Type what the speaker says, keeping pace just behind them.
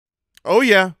Oh,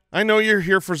 yeah. I know you're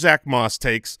here for Zach Moss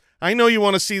takes. I know you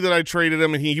want to see that I traded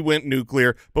him and he went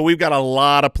nuclear, but we've got a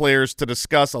lot of players to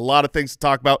discuss, a lot of things to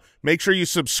talk about. Make sure you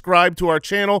subscribe to our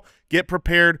channel. Get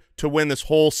prepared to win this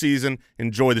whole season.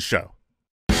 Enjoy the show.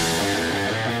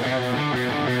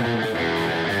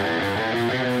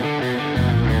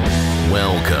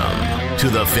 Welcome to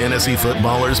the Fantasy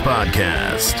Footballers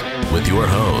Podcast with your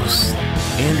hosts,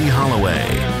 Andy Holloway,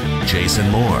 Jason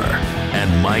Moore,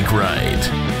 and Mike Wright.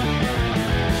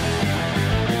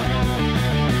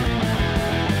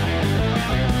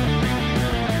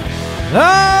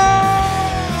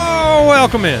 Oh,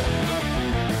 welcome in.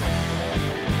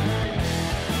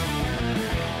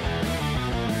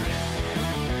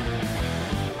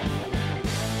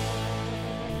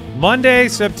 Monday,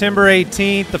 September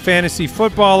 18th, the Fantasy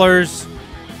Footballers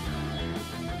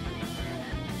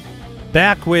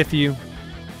back with you.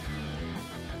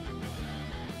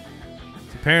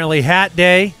 It's apparently hat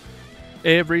day.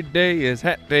 Every day is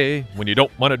hat day when you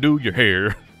don't want to do your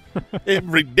hair.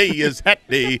 Every day is hat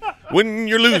day when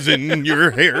you're losing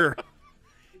your hair.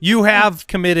 You have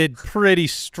committed pretty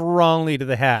strongly to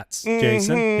the hats,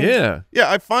 Jason. Yeah.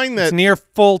 Yeah, I find that It's near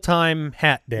full-time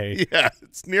hat day. Yeah,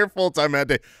 it's near full-time hat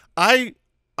day. I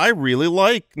really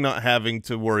like not having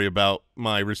to worry about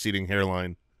my receding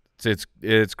hairline.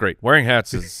 It's great. Wearing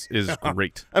hats is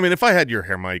great. I mean, if I had your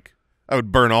hair, Mike, I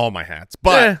would burn all my hats.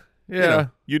 But yeah.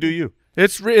 You do you.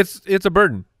 It's a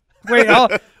burden. Wait,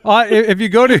 if you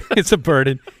go to it's a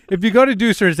burden. If you go to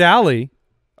Deucer's Alley,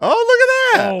 oh,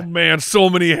 look at that! Oh man, so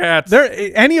many hats.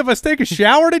 Any of us take a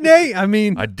shower today? I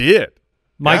mean, I did.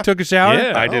 Mike took a shower.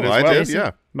 Yeah, I did as I well. did,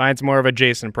 yeah. Mine's more of a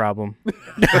Jason problem.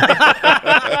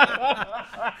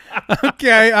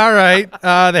 Okay, all right.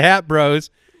 The Hat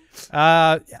Bros.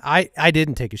 I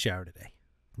didn't take a shower today.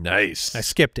 Nice. I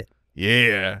skipped it.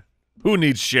 Yeah. Who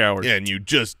needs showers? And you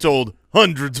just told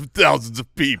hundreds of thousands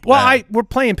of people. Well, we're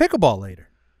playing pickleball later.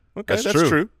 Okay, That's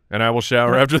true. And I will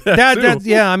shower after that, too.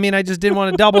 Yeah, I mean, I just didn't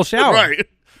want a double shower. Right.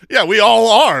 Yeah, we all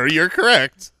are. You're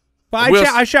correct. But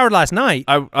I showered last night.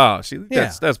 See,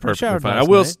 Yeah, that's perfectly showered fine.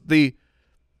 last night.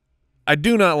 I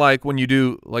do not like when you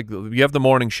do you have the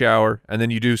morning shower and then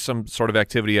you do some sort of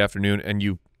activity afternoon and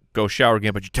you go shower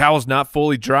again, but your towel's not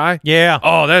fully dry. Yeah.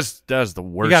 Oh, that's the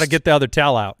worst. You got to get the other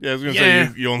towel out. Yeah, I was going to say,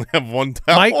 you only have one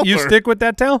towel. Mike, you stick with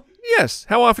that towel? Yes.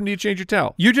 How often do you change your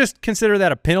towel? You just consider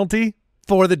that a penalty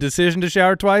for the decision to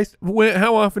shower twice?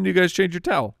 How often do you guys change your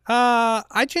towel?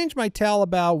 I change my towel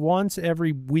about once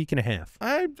every week and a half.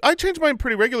 I change mine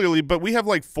pretty regularly, but we have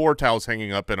like 4 towels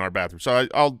hanging up in our bathroom, so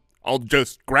I'll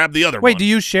just grab the other one. Wait, do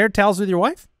you share towels with your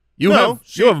wife? You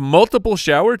have multiple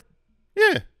shower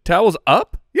towels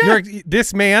up? Yeah.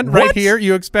 This man What? right here,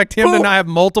 you expect him to not have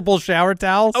multiple shower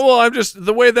towels? Oh, well, I'm just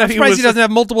the way that I'm surprised he doesn't have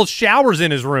multiple showers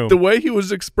in his room. The way he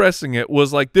was expressing it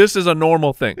was like this is a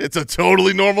normal thing. It's a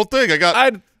totally normal thing. I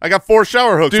got 4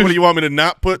 shower hooks. Dude, what do you want me to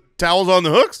not put towels on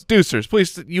the hooks? Deucers,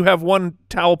 please, you have 1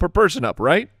 towel per person up,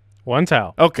 right? One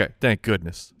towel. Okay, thank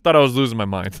goodness. Thought I was losing my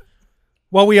mind.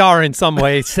 Well, we are in some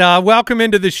ways. Welcome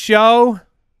into the show.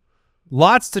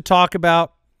 Lots to talk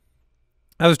about.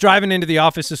 I was driving into the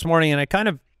office this morning, and I kind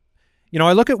of,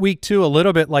 I look at week 2 a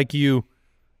little bit like you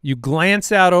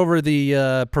glance out over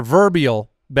the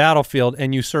proverbial battlefield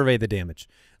and you survey the damage.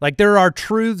 Like there are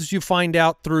truths you find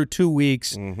out through 2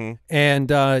 weeks,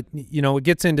 and, it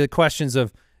gets into questions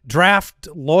of draft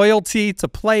loyalty to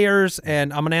players,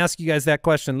 and I'm going to ask you guys that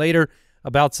question later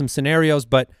about some scenarios,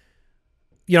 but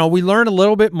we learn a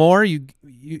little bit more. You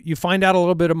find out a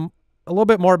little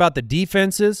bit more about the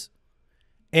defenses,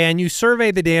 and you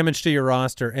survey the damage to your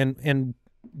roster, and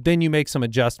then you make some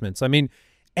adjustments. I mean,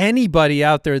 anybody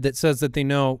out there that says that they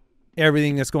know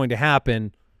everything that's going to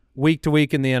happen week to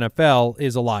week in the NFL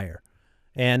is a liar,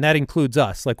 and that includes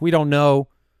us. Like, we don't know.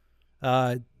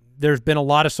 There's been a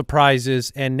lot of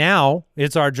surprises, and now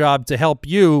it's our job to help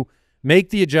you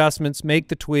make the adjustments, make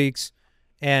the tweaks,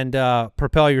 and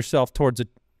propel yourself towards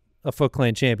a Foot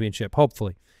Clan championship,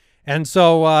 hopefully. And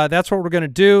so that's what we're going to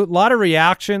do. A lot of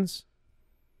reactions,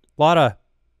 a lot of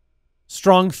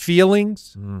strong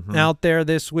feelings out there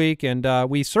this week, and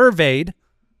we surveyed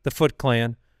the Foot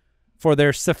Clan for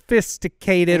their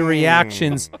sophisticated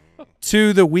reactions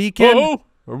to the weekend. Oh,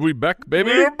 are we back, baby?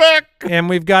 We're back. And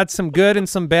we've got some good and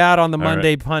some bad on the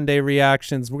Monday Punday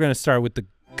reactions. We're going to start with the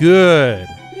good.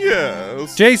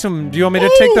 Yes. Jason, do you want me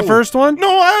to take the first one?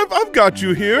 No, I've got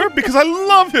you here because I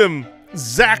love him.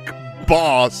 Zach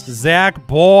Boss. Zach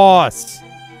Boss.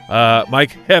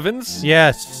 Mike Heavens.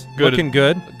 Yes. Good. Looking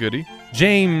good. Goody.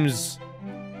 James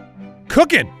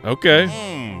Cooking. Okay.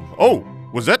 Oh,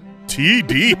 was that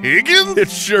T.D. Higgins? It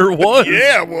sure was.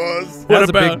 Yeah, it was. That was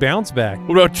a about- big bounce back.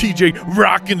 What about T.J.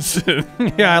 Rockinson?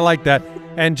 Yeah, I like that.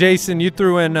 And Jason, you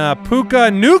threw in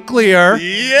Puka Nuclear.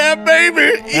 Yeah,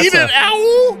 baby. Eat it,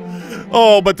 owl.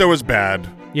 Oh, but there was bad.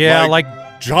 Yeah, like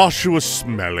Joshua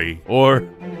Smelly. Or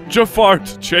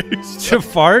Jafart Chase?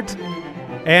 Jafart.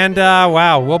 And,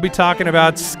 wow, we'll be talking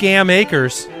about Scam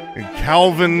Acres. And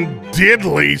Calvin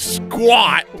Diddley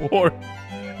Squat. Or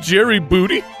Jerry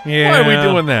Booty? Yeah. Why are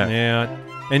we doing that? Yeah.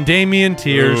 And Damian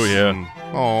Tears. Oh, yeah.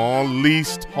 Oh,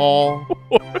 Least Hall.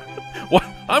 What?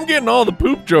 I'm getting all the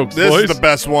poop jokes, This boys. is the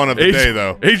best one of the day,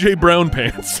 though. A.J. Brown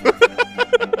pants.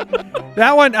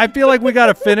 That one, I feel like we got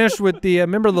to finish with the,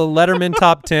 remember the Letterman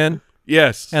top 10?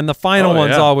 Yes. And the final Oh,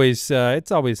 one's yeah. always,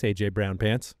 it's always A.J. Brown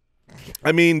pants.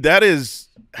 I mean, that is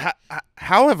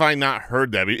how have I not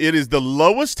heard that? It is the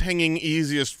lowest hanging,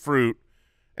 easiest fruit,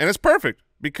 and it's perfect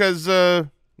because yeah,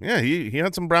 he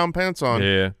had some brown pants on.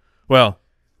 Yeah. Well,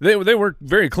 they were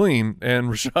very clean, and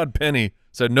Rashad Penny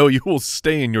said, "No, you will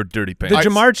stay in your dirty pants." The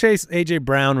Jamar Chase, A.J.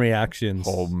 Brown reactions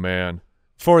Oh man.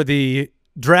 for the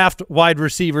draft wide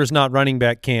receivers, not running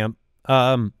back camp.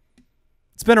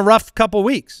 It's been a rough couple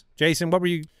weeks. Jason, what were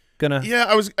you gonna? Yeah,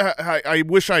 I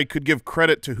wish I could give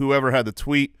credit to whoever had the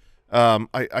tweet.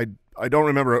 I don't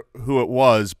remember who it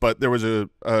was, but there was a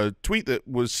tweet that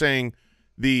was saying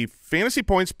the fantasy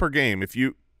points per game. If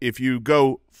you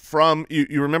go from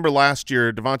you remember last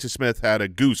year, Devontae Smith had a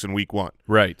goose in week 1.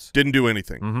 Right. Didn't do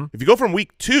anything. Mhm. If you go from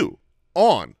week 2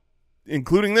 on,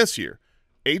 including this year,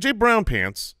 A.J. Brown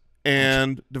pants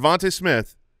and Devontae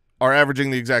Smith are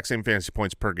averaging the exact same fantasy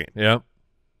points per game. Yeah.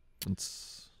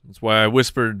 That's why I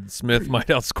whispered Smith might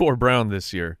outscore Brown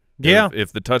this year. Yeah.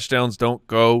 If the touchdowns don't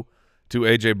go to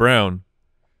A.J. Brown,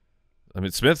 I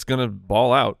mean, Smith's going to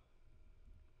ball out.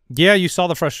 Yeah, you saw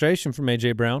the frustration from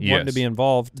A.J. Brown wanting to Yes. be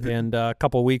involved, and a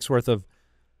couple of weeks worth of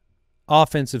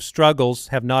offensive struggles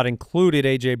have not included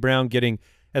A.J. Brown getting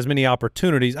as many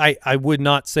opportunities. I would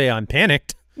not say I'm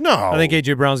panicked. No, I think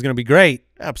A.J. Brown's going to be great.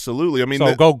 absolutely. I mean,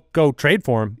 So go trade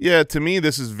for him. yeah, to me,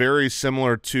 this is very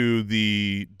similar to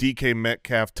the DK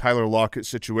Metcalf, Tyler Lockett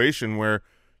situation where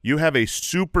you have a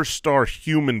superstar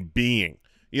human being.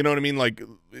 You know what I mean? Like,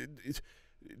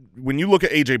 when you look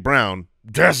at A.J. Brown,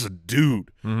 that's a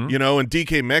dude. You know, and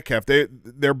DK Metcalf,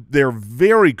 they're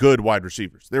very good wide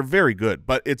receivers. They're very good,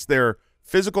 but it's their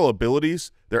physical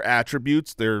abilities, their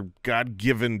attributes, their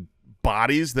God-given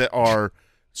bodies that are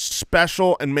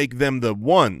special and make them the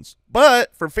ones.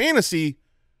 But for fantasy,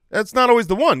 that's not always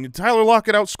the one. Tyler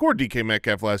Lockett outscored DK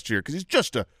Metcalf last year because he's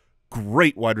just a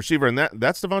great wide receiver, and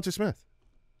that's Devontae Smith.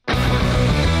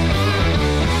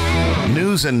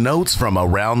 News and notes from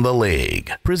around the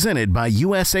league. Presented by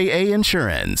USAA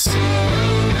Insurance.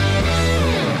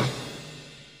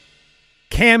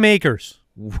 Cam Akers.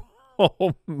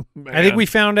 Oh, man. I think we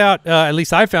found out, at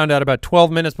least I found out about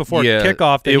 12 minutes before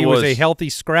kickoff that he was a healthy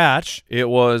scratch. It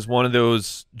was one of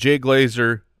those Jay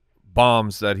Glazer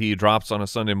bombs that he drops on a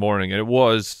Sunday morning, and it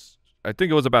was, I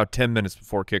think it was about 10 minutes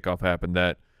before kickoff happened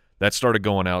that started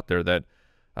going out there that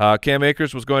Cam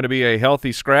Akers was going to be a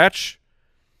healthy scratch.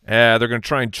 They're going to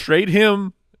try and trade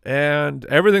him, and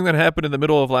everything that happened in the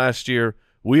middle of last year,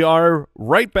 we are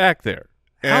right back there.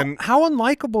 And How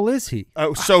unlikable is he?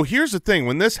 so here's the thing.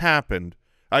 When this happened,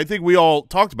 I think we all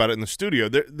talked about it in the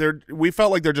studio. We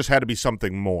felt like there just had to be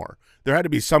something more. There had to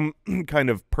be some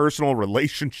kind of personal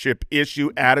relationship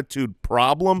issue, attitude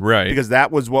problem. Right. Because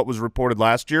that was what was reported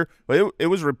last year. But it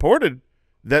was reported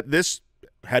that this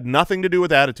had nothing to do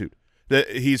with attitude. That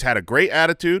he's had a great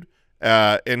attitude,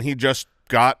 and he just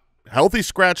got healthy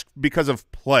scratched because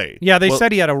of play. Yeah, they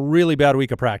said he had a really bad week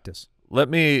of practice. Let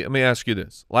me ask you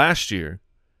this. Last year,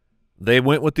 they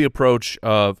went with the approach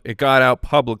of it got out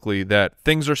publicly that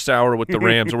things are sour with the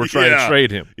Rams and we're trying to trade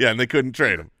him. Yeah, and they couldn't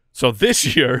trade him. So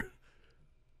this year,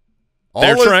 All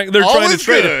they're trying to is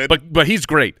trade good. him, but he's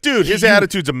great. Dude, his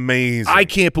attitude's amazing. I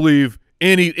can't believe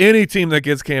any team that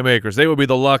gets Cam Akers, they would be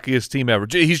the luckiest team ever.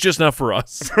 He's just not for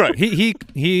us. Right.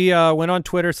 He went on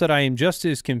Twitter, said, I am just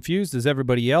as confused as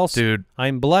everybody else. Dude.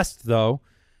 I'm blessed, though.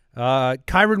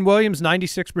 Kyron Williams,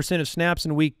 96% of snaps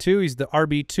in week 2. He's the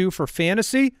RB2 for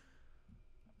fantasy.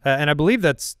 And I believe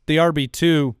that's the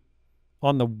RB2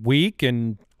 on the week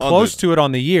and close to it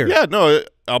on the year. Yeah, no,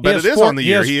 I'll bet it is on the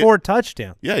year. He has 4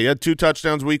 touchdowns. Yeah, he had 2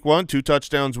 touchdowns week 1, 2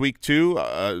 touchdowns week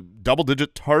 2,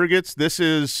 double-digit targets. This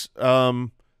is a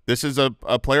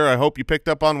player I hope you picked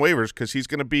up on waivers because he's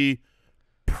going to be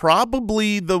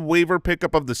probably the waiver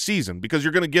pickup of the season because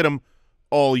you're going to get him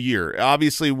all year.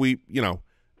 Obviously,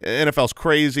 NFL's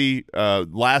crazy.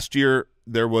 Last year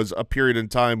there was a period in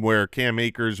time where Cam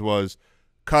Akers was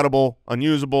cuttable,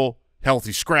 unusable,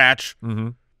 healthy scratch.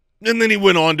 And then he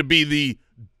went on to be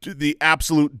the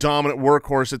absolute dominant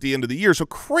workhorse at the end of the year. So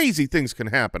crazy things can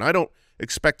happen. I don't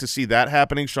expect to see that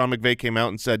happening. Sean McVay came out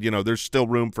and said, there's still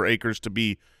room for Akers to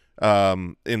be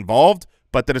involved,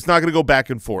 but that it's not going to go back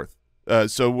and forth.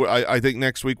 So I think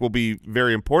next week will be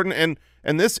very important.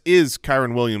 And this is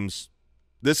Kyren Williams.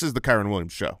 This is the Kyren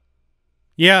Williams show.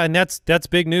 Yeah, and that's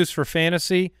big news for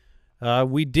fantasy.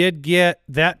 We did get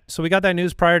that. So we got that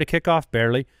news prior to kickoff,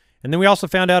 barely. And then we also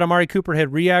found out Amari Cooper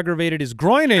had re-aggravated his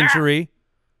groin injury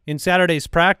in Saturday's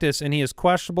practice, and he is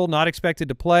questionable, not expected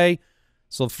to play.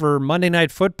 So for Monday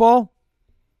Night Football,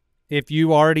 if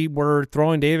you already were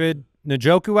throwing David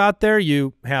Njoku out there,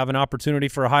 you have an opportunity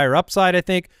for a higher upside, I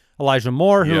think. Elijah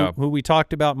Moore, who we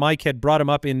talked about, Mike had brought him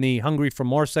up in the Hungry for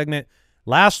More segment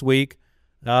last week.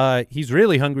 He's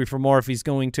really hungry for more if he's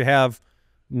going to have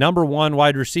 #1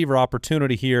 wide receiver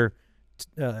opportunity here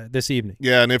this evening.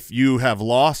 Yeah, and if you have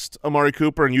lost Amari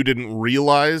Cooper and you didn't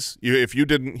realize, if you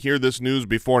didn't hear this news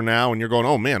before now and you're going,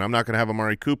 oh, man, I'm not going to have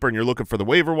Amari Cooper, and you're looking for the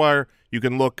waiver wire, you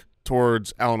can look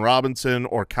towards Allen Robinson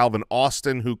or Calvin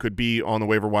Austin, who could be on the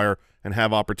waiver wire and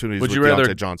have opportunities with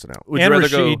Deontay Johnson out. Would you rather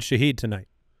go Shaheed tonight?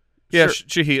 Yeah,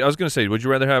 sure. Shaheed. I was going to say, would you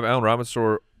rather have Allen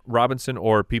Robinson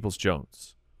or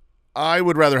Peoples-Jones? I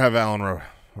would rather have Allen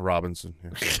Robinson.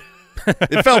 Yeah.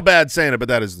 It felt bad saying it, but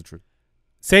that is the truth.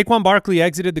 Saquon Barkley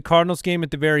exited the Cardinals game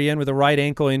at the very end with a right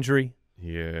ankle injury.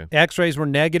 Yeah. X-rays were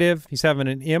negative. He's having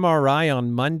an MRI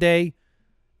on Monday.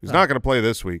 He's not going to play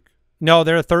this week. No,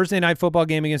 they're a Thursday night football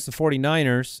game against the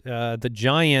 49ers. The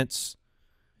Giants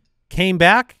came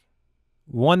back,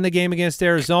 won the game against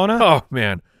Arizona. Oh,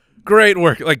 man. Great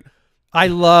work. I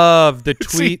love the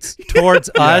tweets towards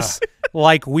us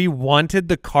like we wanted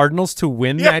the Cardinals to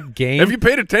win that game. Have you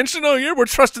paid attention all year? We're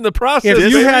trusting the process.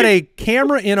 If you had a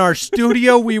camera in our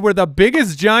studio, we were the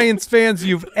biggest Giants fans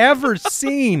you've ever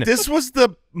seen. This was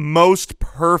the most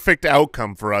perfect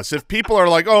outcome for us. If people are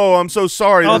like, oh, I'm so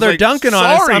sorry. Oh, they're dunking on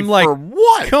us. I'm like,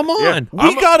 what? Come on. Yeah.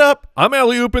 We got up. I'm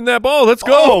alley-ooping that ball. Let's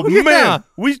go. Oh, man.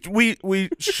 We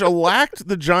shellacked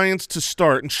the Giants to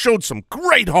start and showed some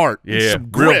great heart. Yeah. Some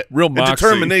grit real and moxie.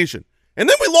 determination. And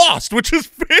then we lost, which is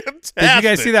fantastic. Did you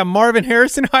guys see that Marvin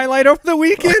Harrison highlight over the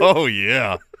weekend? Oh,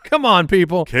 yeah. Come on,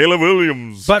 people. Caleb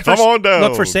Williams, but come on down.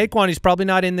 Look, for Saquon, he's probably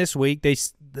not in this week.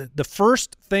 The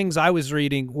first things I was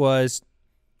reading was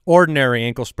ordinary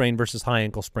ankle sprain versus high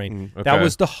ankle sprain. Okay. That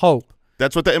was the hope.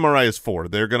 That's what the MRI is for.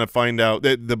 They're going to find out.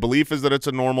 The belief is that it's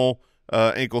a normal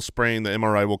ankle sprain. The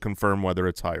MRI will confirm whether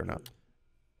it's high or not.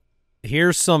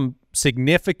 Here's some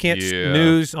significant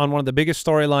news on one of the biggest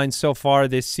storylines so far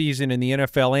this season in the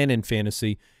NFL and in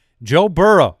fantasy. Joe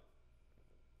Burrow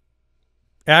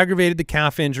aggravated the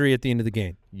calf injury at the end of the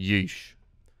game. Yeesh.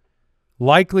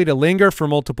 Likely to linger for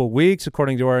multiple weeks,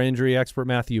 according to our injury expert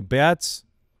Matthew Betts.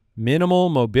 Minimal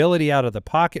mobility out of the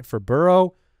pocket for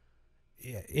Burrow.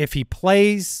 If he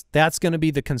plays, that's going to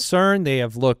be the concern. They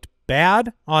have looked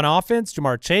bad on offense.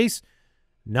 Jamar Chase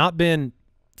not been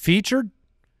featured.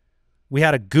 We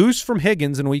had a goose from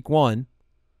Higgins in week 1.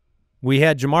 We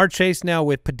had Jamar Chase now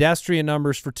with pedestrian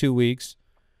numbers for 2 weeks.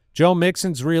 Joe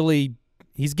Mixon's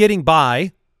he's getting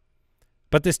by,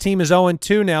 but this team is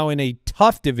 0-2 now in a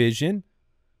tough division.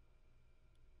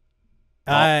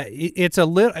 It's a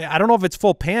little. I don't know if it's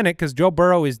full panic because Joe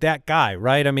Burrow is that guy,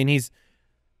 right? I mean, he's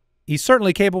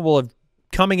certainly capable of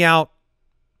coming out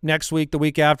next week, the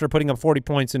week after, putting up 40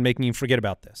 points and making you forget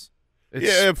about this.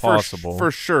 It's possible.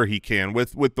 For sure he can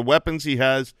with the weapons he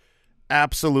has,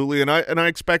 absolutely. And I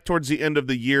expect towards the end of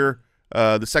the year,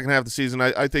 the second half of the season,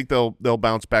 I think they'll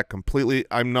bounce back completely.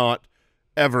 I'm not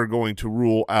ever going to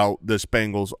rule out this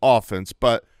Bengals offense,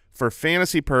 but for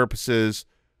fantasy purposes,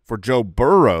 for Joe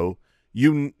Burrow,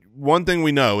 one thing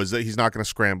we know is that he's not going to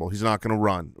scramble. He's not going to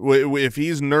run. If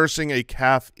he's nursing a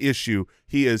calf issue,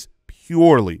 he is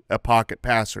purely a pocket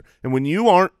passer. And when you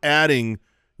aren't adding,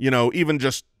 even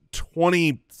just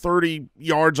 20, 30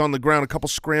 yards on the ground, a couple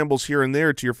scrambles here and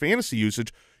there to your fantasy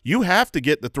usage, you have to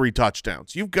get the 3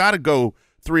 touchdowns. You've got to go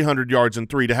 300 yards and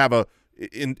 3 to have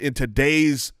in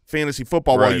today's fantasy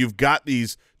football, right, while you've got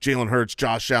these Jalen Hurts,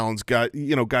 Josh Allen's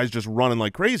guys just running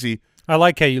like crazy. I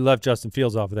like how you left Justin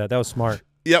Fields off of that. That was smart.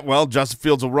 Yeah, well, Justin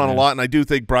Fields will run a lot, and I do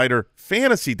think brighter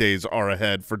fantasy days are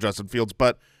ahead for Justin Fields.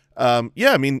 But,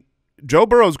 yeah, I mean, Joe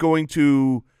Burrow's going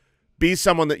to be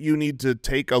someone that you need to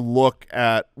take a look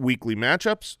at weekly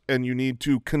matchups, and you need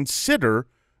to consider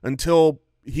until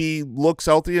he looks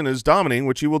healthy and is dominating,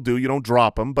 which he will do. You don't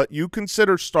drop him, but you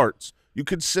consider starts. You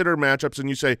consider matchups, and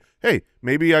you say, hey,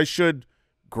 maybe I should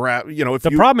grab, if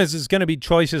the problem is going to be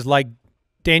choices like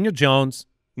Daniel Jones,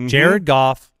 Jared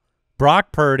Goff,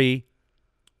 Brock Purdy.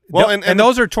 Well, and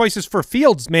those are choices for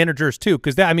Fields managers too,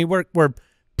 because we're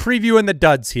previewing the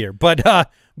duds here, but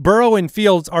Burrow and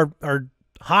Fields are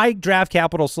high draft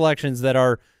capital selections that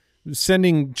are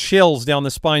sending chills down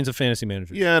the spines of fantasy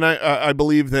managers. Yeah, and I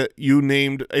believe that you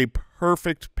named a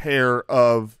perfect pair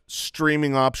of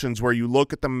streaming options where you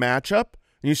look at the matchup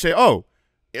and you say, oh,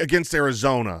 against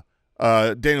Arizona,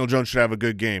 Daniel Jones should have a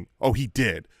good game. Oh, he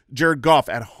did. Jared Goff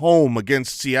at home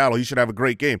against Seattle, he should have a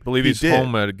great game. I believe he's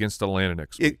home against Atlanta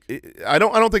next week. I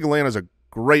don't think Atlanta's a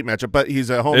great matchup, but he's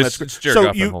at home. It's Jared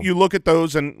Goff at home. You look at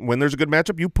those, and when there's a good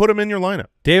matchup, you put him in your lineup.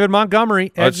 David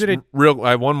Montgomery exited. I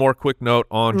have one more quick note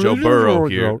on Joe Burrow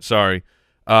here. Sorry,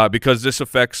 because this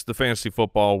affects the fantasy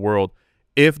football world.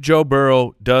 If Joe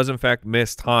Burrow does in fact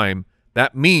miss time,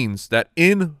 that means that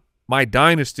in my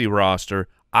dynasty roster,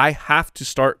 I have to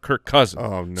start Kirk Cousins.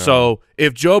 Oh no! So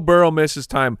if Joe Burrow misses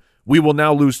time, we will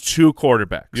now lose 2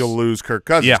 quarterbacks. You'll lose Kirk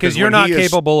Cousins. Yeah, because you're not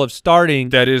capable of starting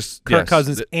Kirk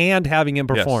Cousins and having him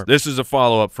perform. Yes. This is a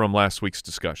follow-up from last week's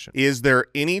discussion. Is there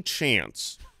any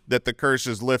chance that the curse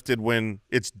is lifted when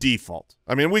it's default?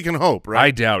 I mean, we can hope, right?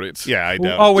 I doubt it. Yeah, I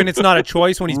doubt it. Oh, when it's not a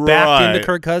choice, when he's backed into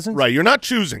Kirk Cousins? Right, you're not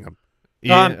choosing him.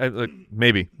 Yeah,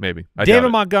 maybe. David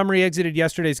Montgomery exited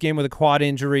yesterday's game with a quad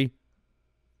injury.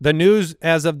 The news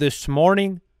as of this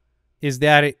morning is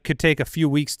that it could take a few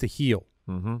weeks to heal.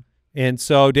 Mm-hmm. And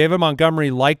so David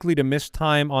Montgomery likely to miss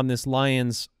time on this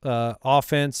Lions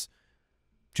offense.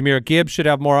 Jahmyr Gibbs should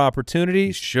have more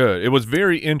opportunities. He should. It was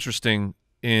very interesting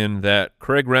in that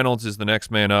Craig Reynolds is the next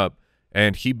man up,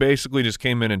 and he basically just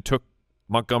came in and took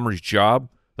Montgomery's job.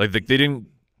 Like they didn't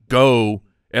go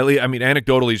 – at least, I mean,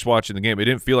 anecdotally just watching the game, it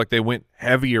didn't feel like they went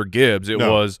heavier Gibbs. It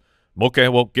was, okay,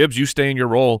 well, Gibbs, you stay in your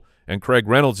role, and Craig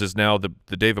Reynolds is now the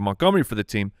David Montgomery for the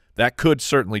team. That could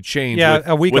certainly change with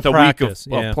a week of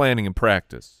planning and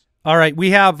practice. All right,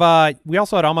 we have we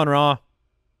also had Amon-Ra.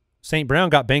 St. Brown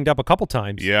got banged up a couple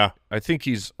times. Yeah. I think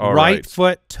he's all right. Right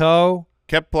foot, toe.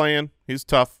 Kept playing. He's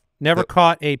tough. Never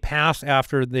caught a pass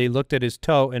after they looked at his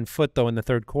toe and foot, though, in the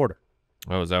third quarter.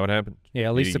 Oh, is that what happened? Yeah,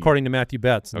 at least according to Matthew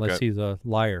Betts, unless he's a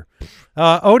liar.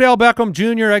 Odell Beckham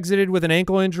Jr. exited with an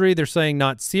ankle injury. They're saying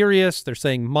not serious. They're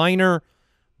saying minor,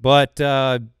 but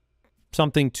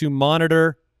something to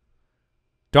monitor.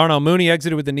 Darnell Mooney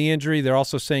exited with a knee injury. They're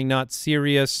also saying not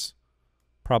serious,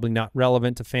 probably not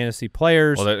relevant to fantasy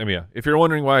players. Well, yeah. If you're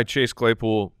wondering why Chase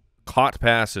Claypool caught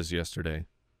passes yesterday,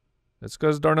 that's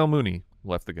because Darnell Mooney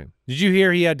left the game. Did you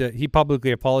hear he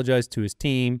publicly apologized to his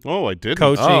team? Oh, I did.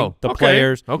 Coaching, the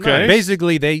players. Okay.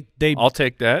 Basically, they I'll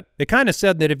take that. They kind of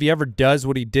said that if he ever does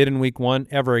what he did in week 1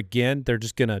 ever again, they're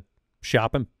just going to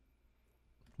shop him.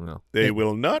 No. They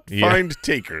will not find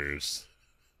takers.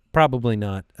 Probably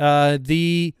not.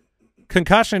 The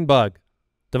concussion bug,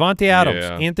 Devontae Adams,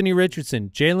 Anthony Richardson,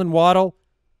 Jalen Waddle,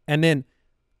 and then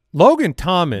Logan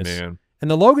Thomas. Man.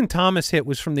 And the Logan Thomas hit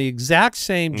was from the exact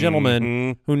same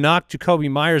gentleman who knocked Jacoby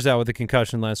Myers out with a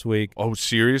concussion last week. Oh,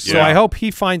 seriously? So I hope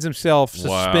he finds himself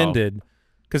suspended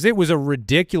because it was a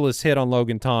ridiculous hit on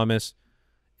Logan Thomas.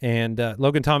 And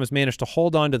Logan Thomas managed to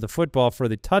hold on to the football for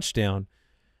the touchdown.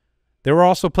 There were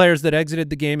also players that exited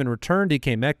the game and returned.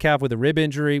 DK Metcalf with a rib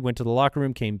injury, went to the locker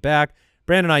room, came back.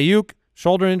 Brandon Ayuk,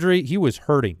 shoulder injury. He was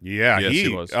hurting. Yeah, yes, he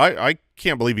was. I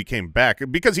can't believe he came back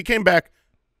because he came back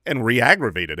and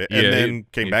re-aggravated it and then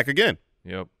came back again.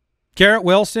 Yep. Garrett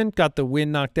Wilson got the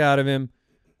wind knocked out of him.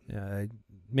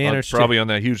 Managed probably on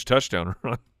that huge touchdown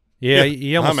run. Yeah,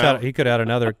 he almost he could add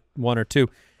another 1 or 2.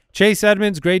 Chase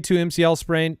Edmonds, grade 2 MCL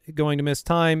sprain, going to miss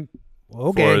time.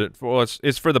 Okay.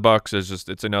 It's for the Bucs.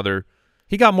 It's another.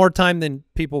 He got more time than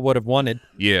people would have wanted.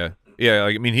 Yeah.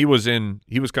 Like, I mean, he was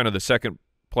kind of the second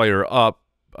player up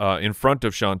in front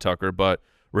of Sean Tucker, but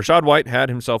Rachaad White had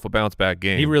himself a bounce back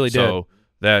game. He really did. So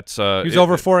that's he was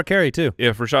over 4 a carry too.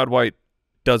 If Rachaad White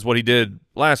does what he did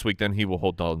last week, then he will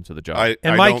hold on to the job. I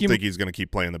don't think he's going to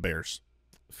keep playing the Bears.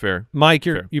 Fair. Mike,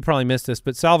 you probably missed this,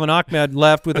 but Salvon Ahmed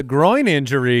left with a groin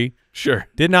injury. Sure.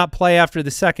 Did not play after the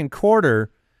second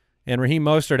quarter. And Raheem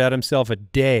Mostert had himself a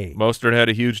day. Mostert had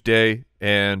a huge day,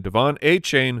 and Devon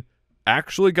Achane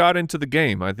actually got into the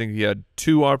game. I think he had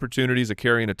 2 opportunities of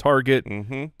carrying a target,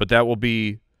 but that will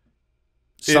be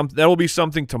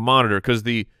something to monitor because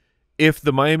if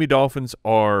the Miami Dolphins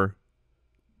are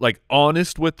like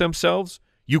honest with themselves,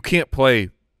 you can't play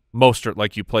Mostert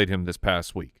like you played him this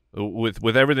past week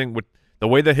with everything with the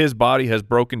way that his body has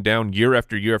broken down year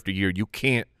after year after year. You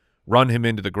can't run him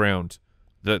into the ground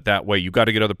that way. You got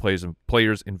to get other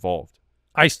players involved.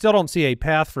 I still don't see a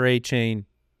path for A-Chain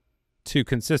to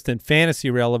consistent fantasy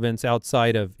relevance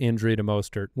outside of injury to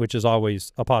Mostert, which is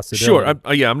always a possibility. Sure,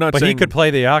 I'm not but saying... he could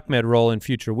play the Ahmed role in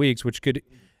future weeks, which could,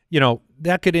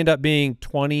 that could end up being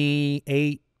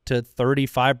 28 to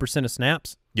 35% of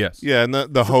snaps. Yes. Yeah, and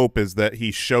the hope is that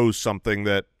he shows something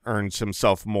that earns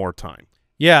himself more time.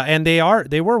 Yeah, and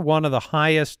they were one of the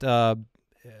highest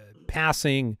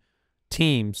passing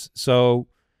teams, so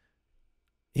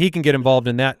he can get involved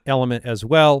in that element as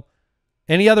well.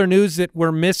 Any other news that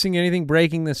we're missing? Anything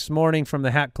breaking this morning from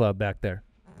the Hat Club back there?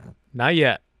 Not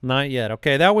yet. Not yet.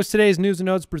 Okay, that was today's news and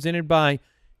notes presented by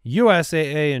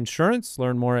USAA Insurance.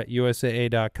 Learn more at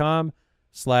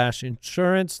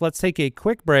usaa.com/insurance. Let's take a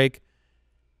quick break,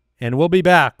 and we'll be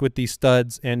back with the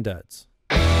studs and duds.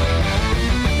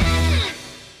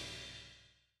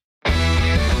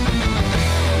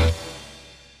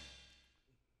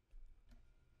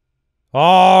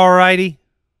 All righty.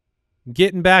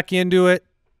 Getting back into it.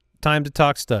 Time to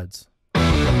talk studs.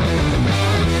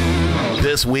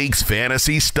 This week's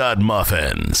Fantasy Stud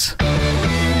Muffins.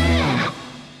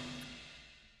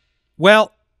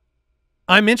 Well,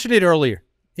 I mentioned it earlier,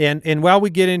 and while we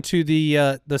get into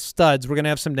the studs, we're going to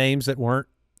have some names that weren't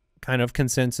kind of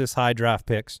consensus high draft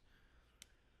picks.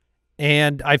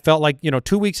 And I felt like,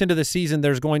 2 weeks into the season,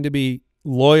 there's going to be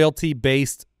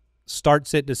loyalty-based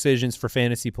start-sit decisions for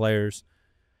fantasy players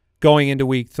going into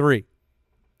week 3.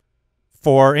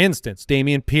 For instance,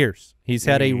 Dameon Pierce. He's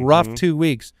had a rough 2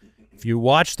 weeks. If you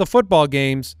watch the football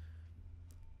games,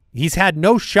 he's had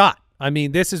no shot. I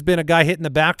mean, this has been a guy hitting the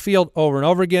backfield over and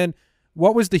over again.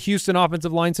 What was the Houston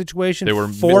offensive line situation? They were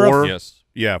four. Yes.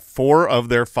 Yeah, 4 of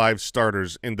their 5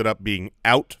 starters ended up being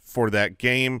out for that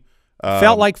game.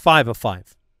 Felt like 5 of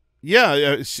 5.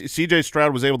 Yeah, C.J.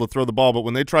 Stroud was able to throw the ball, but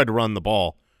when they tried to run the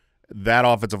ball, that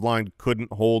offensive line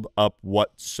couldn't hold up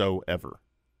whatsoever.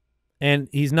 And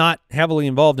he's not heavily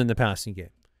involved in the passing game.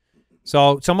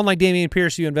 So someone like Dameon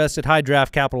Pierce, you invested high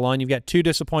draft capital on. You've got 2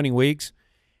 disappointing weeks.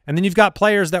 And then you've got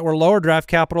players that were lower draft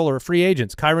capital or free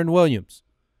agents. Kyron Williams,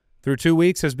 through 2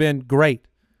 weeks, has been great.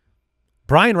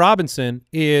 Brian Robinson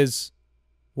was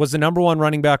the #1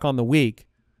 running back on the week,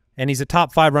 and he's a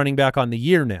top 5 running back on the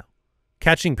year now.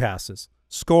 Catching passes,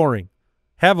 scoring,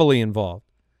 heavily involved.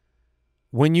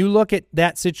 When you look at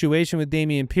that situation with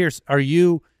Dameon Pierce, are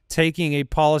you taking a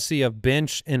policy of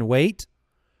bench and wait?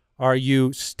 Are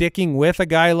you sticking with a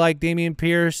guy like Dameon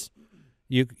Pierce?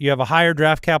 You have a higher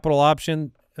draft capital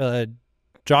option,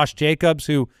 Josh Jacobs,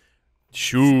 who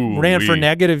ran for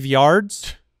negative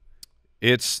yards,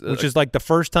 which is like the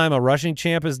first time a rushing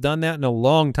champ has done that in a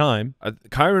long time.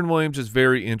 Kyron Williams is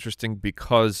very interesting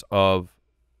because of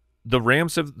the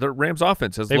Rams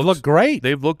offense has looked great.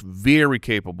 They've looked very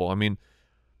capable. I mean,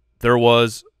 there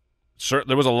was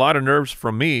a lot of nerves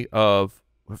from me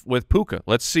with Puka.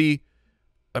 Let's see.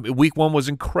 I mean, week 1 was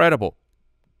incredible.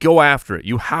 Go after it.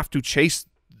 You have to chase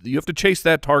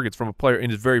that targets from a player in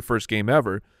his very first game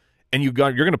ever, and you're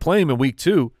going to play him in week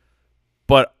 2.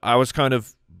 But I was kind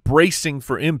of bracing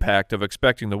for impact of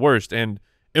expecting the worst, and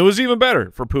it was even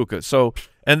better for Puka. So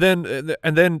and then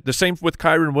the same with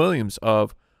Kyron Williams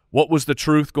of what was the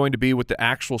truth going to be with the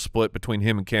actual split between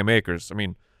him and Cam Akers. I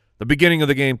mean, the beginning of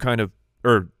the game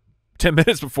or 10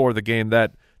 minutes before the game,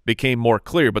 that became more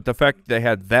clear. But the fact that they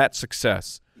had that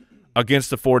success against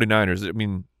the 49ers, I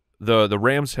mean, the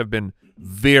Rams have been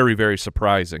very, very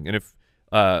surprising. And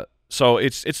so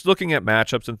it's looking at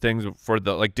matchups and things for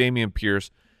like Dameon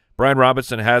Pierce. Brian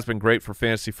Robinson has been great for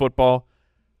fantasy football.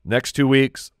 Next 2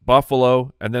 weeks,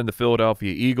 Buffalo, and then the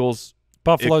Philadelphia Eagles.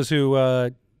 Buffalo's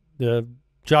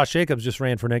Josh Jacobs just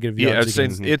ran for negative yards.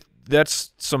 Yeah,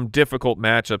 that's some difficult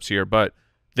matchups here, but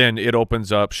then it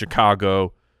opens up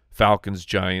Chicago, Falcons,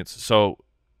 Giants. So,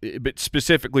 but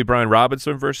specifically Brian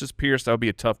Robinson versus Pierce, that would be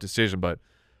a tough decision, but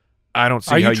I don't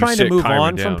see how you sit Kyron down. Are you trying to move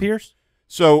on from Pierce?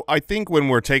 So I think when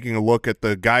we're taking a look at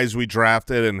the guys we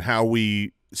drafted and how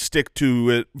we stick to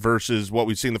it versus what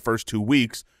we've seen the first 2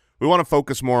 weeks, we want to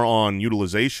focus more on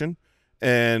utilization.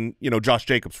 And, Josh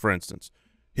Jacobs, for instance,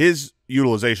 his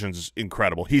utilization is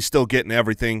incredible. He's still getting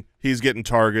everything. He's getting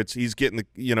targets. He's getting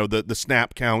the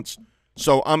snap counts.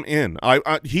 So I'm in.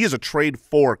 He is a trade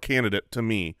for candidate to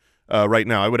me right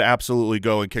now. I would absolutely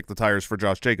go and kick the tires for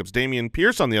Josh Jacobs. Dameon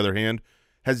Pierce, on the other hand,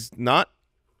 has not,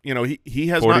 he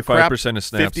has 45% of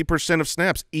snaps, 50% of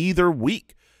snaps either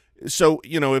week. So,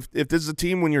 if this is a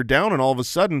team when you're down and all of a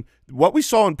sudden what we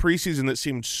saw in preseason that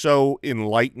seemed so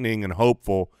enlightening and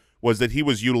hopeful was that he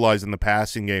was utilized in the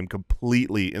passing game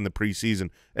completely in the preseason.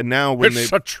 And now when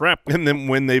it's a trap. And then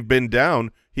when they've been down,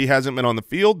 he hasn't been on the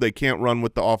field. They can't run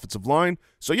with the offensive line.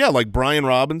 So, yeah, like Brian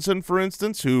Robinson, for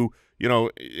instance, who,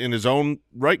 in his own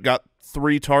right got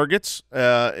 3 targets.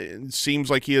 It seems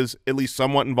like he is at least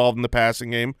somewhat involved in the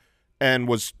passing game and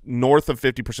was north of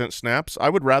 50% snaps. I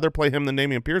would rather play him than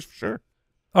Dameon Pierce for sure.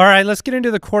 All right, let's get into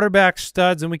the quarterback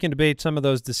studs, and we can debate some of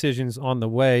those decisions on the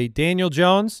way. Daniel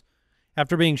Jones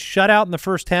After being shut out in the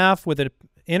first half with an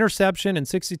interception and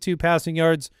 62 passing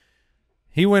yards,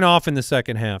 he went off in the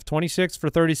second half. 26 for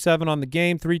 37 on the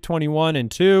game, 321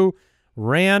 and 2.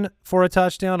 Ran for a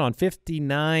touchdown on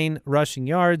 59 rushing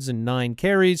yards and 9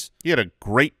 carries. He had a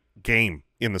great game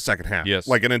in the second half. Yes.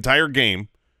 Like an entire game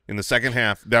in the second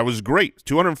half. That was great.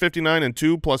 259 and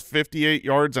 2 plus 58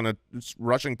 yards and a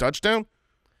rushing touchdown.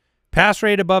 Pass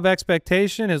rate above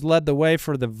expectation has led the way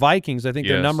for the Vikings. I think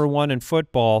they're number 1 in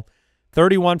football.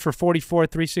 31 for 44,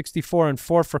 364, and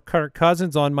 4 for Kirk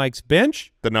Cousins on Mike's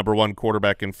bench. The number 1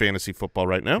 quarterback in fantasy football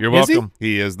right now. You're welcome.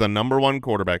 He is the number 1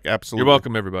 quarterback. Absolutely. You're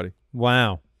welcome, everybody.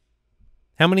 Wow.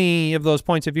 How many of those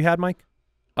points have you had, Mike?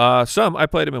 Some. I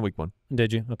played him in week 1.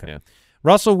 Did you? Okay. Yeah.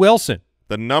 Russell Wilson.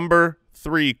 The number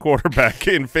 3 quarterback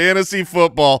in fantasy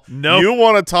football. No. You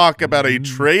want to talk about a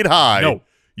trade high. No.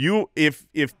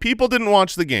 If people didn't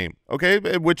watch the game, okay,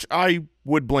 which I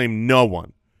would blame no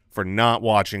one for not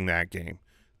watching that game.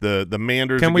 The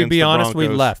Manders. Can we against be the honest? Broncos.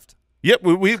 We left. Yep.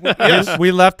 We yes.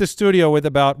 We left the studio with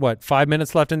about, what, 5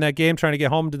 minutes left in that game, trying to get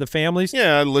home to the families?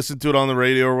 Yeah, I listened to it on the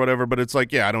radio or whatever, but it's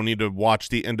like, yeah, I don't need to watch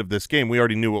the end of this game. We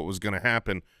already knew what was going to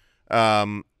happen.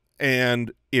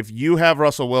 And if you have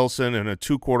Russell Wilson in a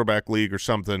 2-quarterback league or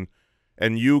something,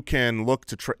 and you can look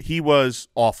to he was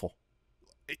awful.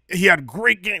 He had a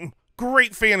great game,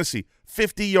 great fantasy,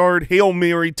 50-yard Hail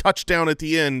Mary touchdown at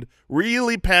the end,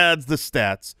 really pads the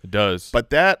stats. It does.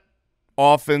 But that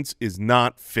offense is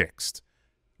not fixed.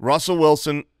 Russell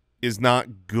Wilson is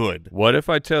not good. What if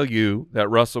I tell you that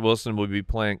Russell Wilson will be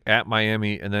playing at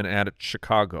Miami and then at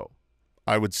Chicago?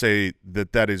 I would say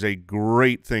that is a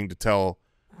great thing to tell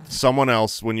someone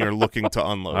else when you're looking to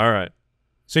unload. All right.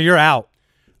 So you're out.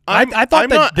 I thought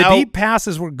that the deep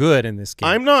passes were good in this game.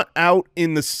 I'm not out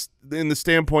in the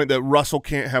standpoint that Russell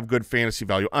can't have good fantasy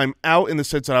value. I'm out in the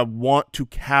sense that I want to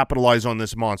capitalize on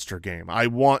this monster game. I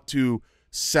want to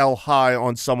sell high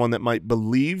on someone that might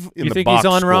believe in you the think box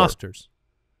he's on score. rosters?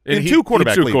 In 2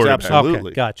 quarterback leagues, absolutely.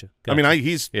 Okay, gotcha. I mean,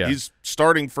 he's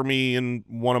starting for me in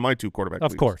one of my 2 quarterback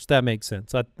leagues. Of course, that makes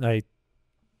sense. I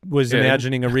was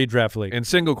imagining a redraft league. In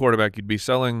single quarterback, you'd be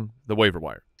selling the waiver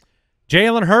wire.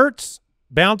 Jalen Hurts,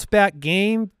 bounce back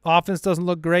game. Offense doesn't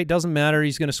look great. Doesn't matter.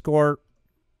 He's going to score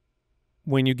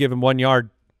when you give him 1 yard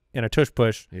and a tush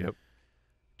push. Yep.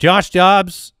 Josh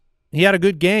Dobbs, he had a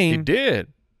good game. He did.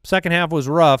 Second half was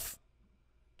rough.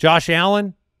 Josh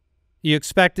Allen, you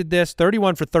expected this.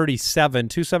 31 for 37,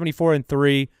 274 and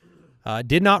 3.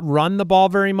 Did not run the ball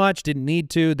very much. Didn't need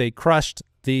to. They crushed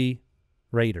the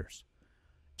Raiders.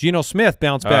 Geno Smith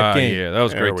bounce back game. Yeah, that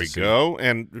was there great. We go.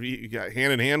 And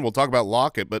hand in hand, we'll talk about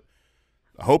Lockett, but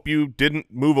I hope you didn't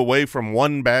move away from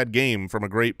one bad game from a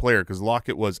great player because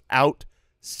Lockett was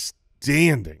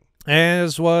outstanding.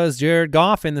 As was Jared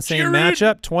Goff in the same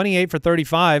matchup, 28 for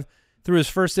 35, threw his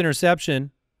first interception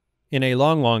in a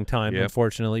long, long time,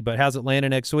 unfortunately, but has it landed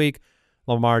next week.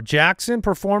 Lamar Jackson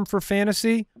performed for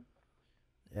fantasy.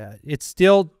 It's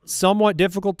still somewhat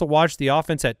difficult to watch the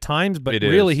offense at times, but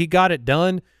really he got it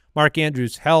done. Mark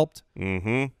Andrews helped,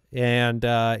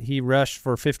 and he rushed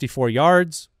for 54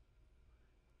 yards.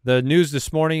 The news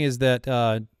this morning is that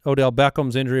Odell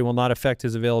Beckham's injury will not affect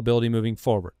his availability moving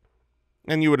forward.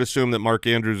 And you would assume that Mark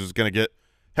Andrews is going to get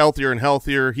healthier and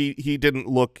healthier. He didn't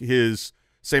look his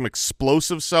same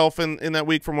explosive self in that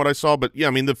week from what I saw. But, yeah, I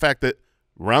mean, the fact that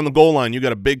around the goal line you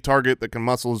got a big target that can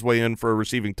muscle his way in for a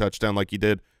receiving touchdown like he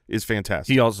did is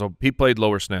fantastic. He played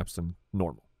lower snaps than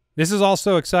normal. This is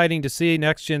also exciting to see.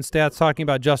 Next Gen Stats talking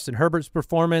about Justin Herbert's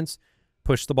performance.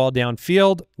 Pushed the ball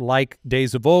downfield like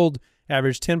days of old.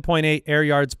 Averaged 10.8 air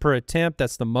yards per attempt.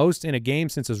 That's the most in a game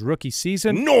since his rookie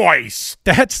season. Nice.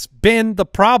 That's been the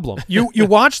problem. You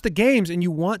watch the games and you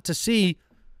want to see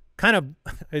kind of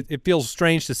 – it feels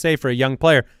strange to say for a young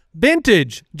player –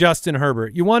 vintage Justin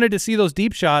Herbert. You wanted to see those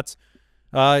deep shots.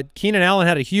 Keenan Allen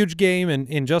had a huge game,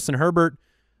 and Justin Herbert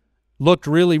looked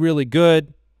really, really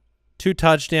good. 2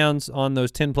 touchdowns on those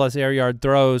 10-plus air yard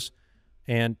throws.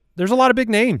 And there's a lot of big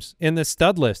names in this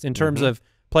stud list in terms of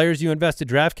players you invested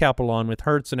draft capital on with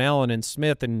Hurts and Allen and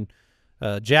Smith and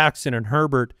Jackson and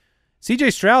Herbert.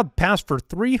 C.J. Stroud passed for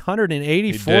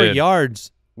 384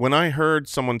 yards. When I heard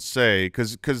someone say,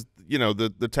 because you know,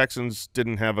 the Texans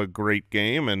didn't have a great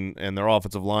game and their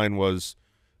offensive line was,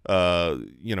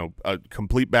 you know, a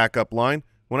complete backup line.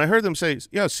 When I heard them say,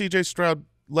 yeah, C.J. Stroud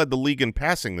led the league in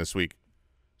passing this week,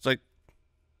 it's like,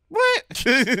 what?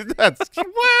 That's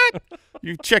what?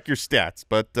 You check your stats,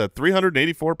 but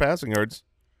 384 passing yards.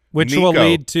 Which Nico. will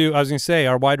lead to, I was going to say,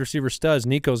 our wide receiver studs.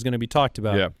 Nico's going to be talked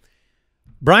about. Yeah.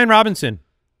 Brian Robinson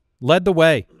led the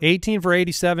way. 18 for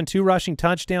 87, 2 rushing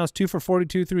touchdowns, 2 for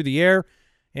 42 through the air.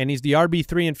 and he's the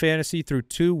RB3 in fantasy through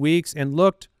 2 weeks and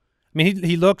looked – I mean,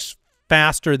 he looks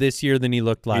faster this year than he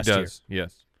looked last year. He does,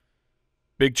 yes.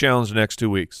 Big challenge the next 2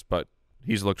 weeks, but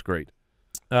he's looked great.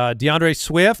 DeAndre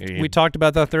Swift, we talked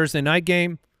about that Thursday night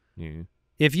game. Yeah.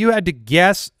 If you had to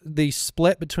guess the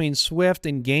split between Swift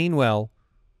and Gainwell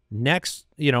next,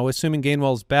 assuming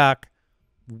Gainwell's back,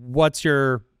 what's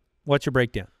your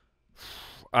breakdown?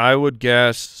 I would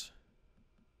guess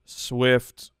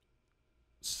Swift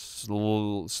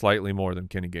slightly more than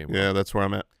Kenny Gainwell. Yeah, that's where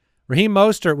I'm at. Raheem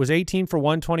Mostert was 18 for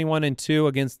 121 and 2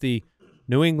 against the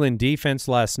New England defense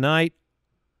last night.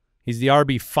 He's the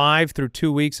RB5 through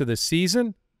 2 weeks of the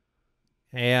season.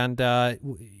 And,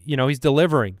 he's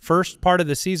delivering. First part of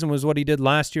the season was what he did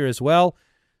last year as well.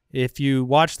 If you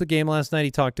watched the game last night,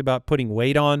 he talked about putting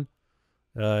weight on,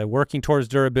 working towards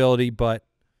durability. But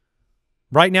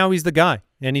right now he's the guy,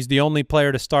 and he's the only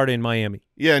player to start in Miami.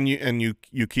 Yeah, and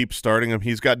you keep starting him.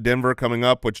 He's got Denver coming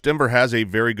up, which Denver has a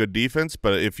very good defense.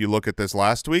 But if you look at this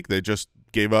last week, they just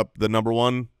gave up the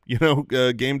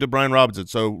 #1 game to Brian Robinson.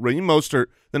 So Raheem Mostert,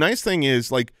 the nice thing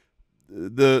is, like,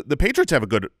 the Patriots have a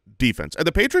good defense, and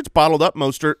the Patriots bottled up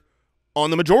Mostert on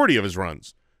the majority of his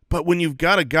runs. But when you've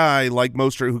got a guy like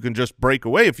Mostert who can just break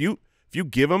away, if you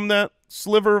give him that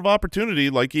sliver of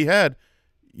opportunity like he had,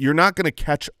 you're not going to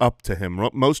catch up to him.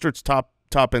 Mostert's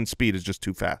top end speed is just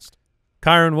too fast.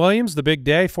 Kyron Williams, the big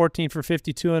day, 14 for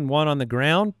 52 and 1 on the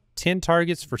ground, 10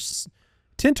 targets to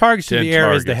the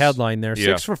air is the headline there.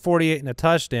 6 for 48 and a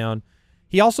touchdown.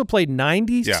 He also played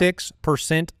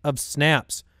 96% of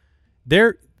snaps.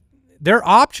 Their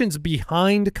options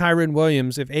behind Kyron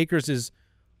Williams, if Akers is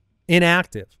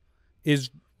inactive,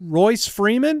 is Royce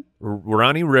Freeman,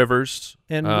 Ronnie Rivers,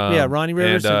 and Ronnie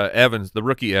Rivers, and Evans, the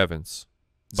rookie Evans.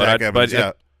 Zach Evans,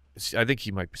 I think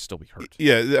he might still be hurt.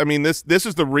 Yeah, I mean this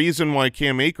is the reason why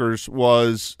Cam Akers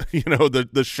was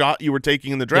the shot you were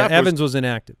taking in the draft. Yeah, Evans was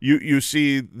inactive. You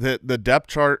see that the depth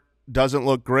chart doesn't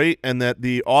look great, and that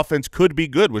the offense could be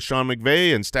good with Sean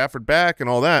McVay and Stafford back and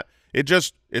all that.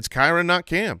 It's Kyron, not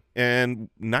Cam, and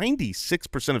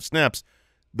 96% of snaps.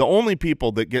 The only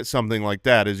people that get something like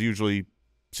that is usually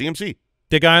CMC.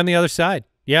 The guy on the other side.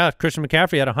 Yeah, Christian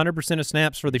McCaffrey had 100% of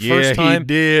snaps for the first time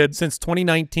since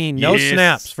 2019. No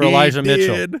snaps for Elijah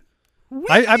Mitchell.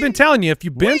 I've been telling you, if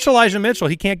you bench Elijah Mitchell,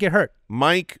 he can't get hurt.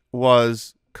 Mike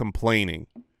was complaining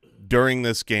during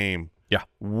this game. Yeah.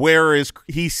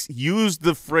 He used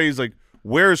the phrase like,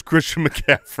 where is Christian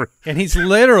McCaffrey? And he's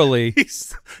literally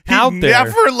out there. He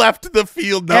never left the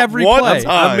field every one play.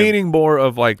 time. I'm meaning more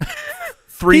of like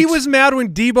three. He was mad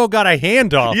when Debo got a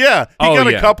handoff. Yeah, he got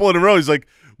a couple in a row. He's like,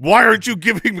 why aren't you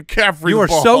giving McCaffrey You the are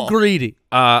ball? so greedy.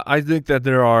 I think that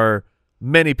there are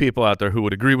many people out there who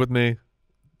would agree with me.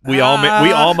 We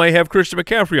all may have Christian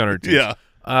McCaffrey on our team. Yeah.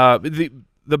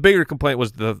 The bigger complaint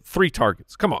was the 3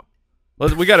 targets. Come on.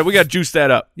 We got to juice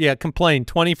that up. Yeah, complain.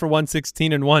 20 for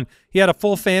 116 and 1. He had a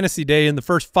full fantasy day in the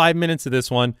first 5 minutes of this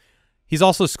one. He's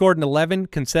also scored in 11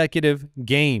 consecutive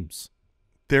games.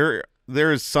 There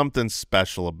is something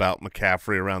special about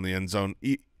McCaffrey around the end zone.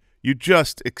 You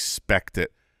just expect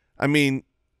it. I mean,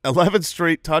 11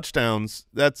 straight touchdowns.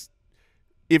 That's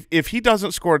if he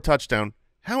doesn't score a touchdown,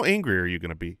 how angry are you going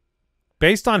to be?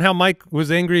 Based on how Mike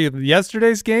was angry in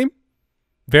yesterday's game,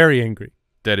 very angry.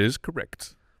 That is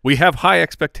correct. We have high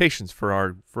expectations for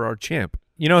our champ.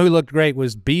 You know who looked great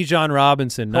was Bijan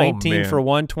Robinson, 19 for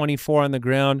 124 on the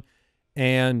ground,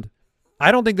 and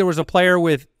I don't think there was a player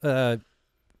with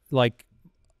like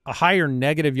a higher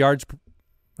negative yards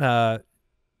to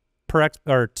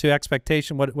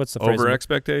expectation. What's the phrase? Over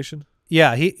expectation?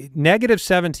 Yeah, negative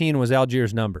 17 was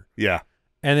Algiers' number. Yeah.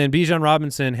 And then Bijan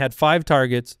Robinson had 5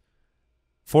 targets,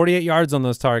 48 yards on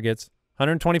those targets,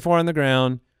 124 on the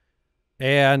ground.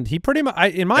 And he pretty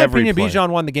much, in my opinion, Bijan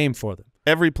won the game for them.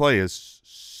 Every play is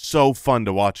so fun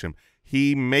to watch him.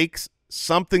 He makes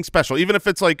something special, even if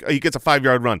it's like he gets a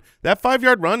 5-yard run. That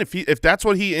 5-yard run, if that's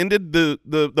what he ended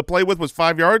the play with was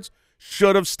 5 yards,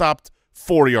 should have stopped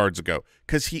 4 yards ago,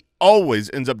 because he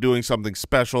always ends up doing something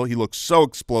special. He looks so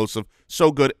explosive,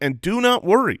 so good. And do not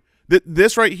worry.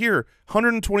 This right here,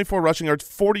 124 rushing yards,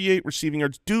 48 receiving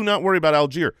yards. Do not worry about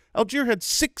Algier. Algier had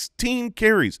 16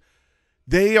 carries.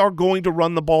 They are going to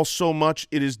run the ball so much,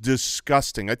 it is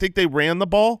disgusting. I think they ran the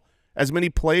ball as many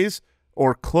plays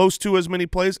or close to as many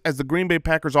plays as the Green Bay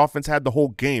Packers offense had the whole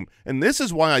game. And this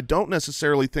is why I don't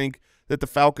necessarily think that the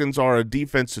Falcons are a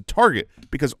defense to target,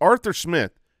 because Arthur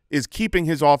Smith is keeping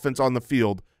his offense on the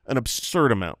field an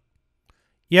absurd amount.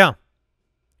 Yeah.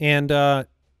 And to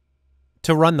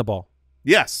run the ball.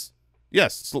 Yes.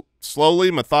 Yes.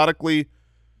 Slowly, methodically,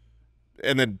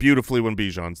 and then beautifully when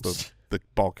Bijan's the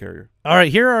ball carrier. All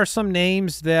right, here are some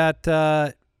names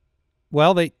that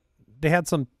well, they had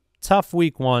some tough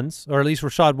week ones, or at least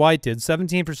Rachaad White did.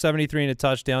 17 for 73 and a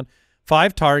touchdown,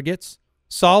 5 targets,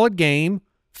 solid game.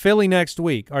 Philly next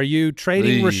week. Are you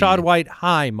trading Rachaad White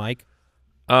high, Mike?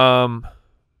 Probably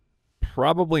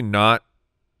not,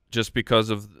 just because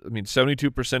of,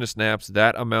 72% of snaps,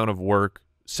 that amount of work,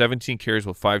 17 carries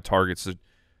with 5 targets.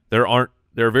 There are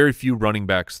very few running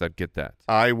backs that get that.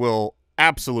 I will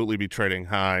absolutely be trading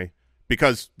high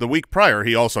because the week prior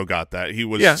he also got that. He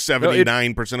was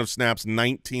 79% of snaps,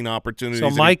 19 opportunities.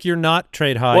 So, Mike, you're not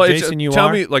trade high. Well, Jason, you tell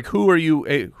are? me, like, who are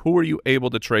you able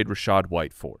to trade Rachaad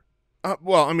White for?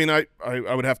 Well, I mean, I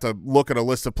would have to look at a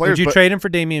list of players. Would you trade him for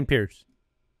Dameon Pierce?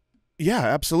 Yeah,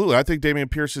 absolutely. I think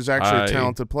Dameon Pierce is actually a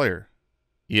talented player.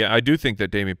 Yeah, I do think that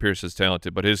Dameon Pierce is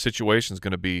talented, but his situation is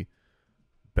going to be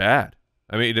bad.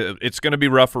 I mean, it's going to be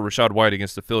rough for Rachaad White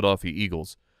against the Philadelphia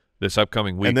Eagles this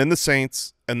upcoming week. And then the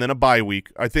Saints, and then a bye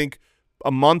week. I think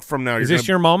a month from now, is this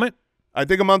your moment? I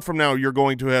think a month from now you're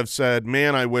going to have said,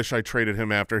 man, I wish I traded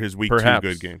him after his week 2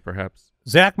 good game. Perhaps.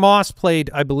 Zach Moss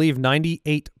played, I believe,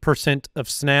 98% of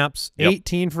snaps,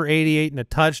 18 for 88 and a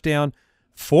touchdown,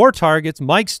 4 targets.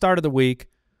 Mike's start of the week.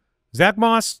 Zach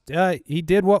Moss, he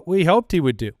did what we hoped he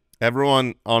would do.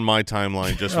 Everyone on my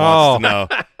timeline just wants to know.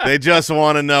 They just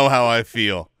want to know how I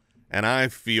feel. And I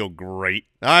feel great.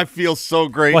 I feel so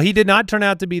great. Well, he did not turn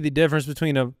out to be the difference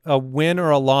between a win or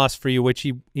a loss for you, which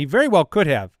he very well could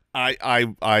have.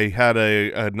 I had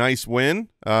a nice win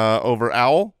over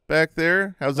Owl back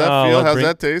there. How's that feel? How's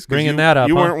that taste? Bringing that up.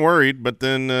 You weren't worried, but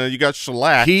then you got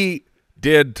shellacked. He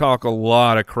did talk a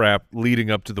lot of crap leading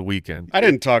up to the weekend. I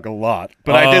didn't talk a lot,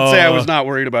 but I did say I was not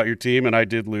worried about your team, and I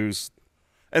did lose.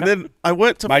 And then I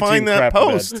went to find that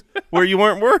post where you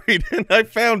weren't worried, and I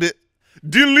found it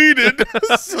deleted.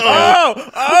 So, yeah.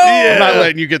 I'm not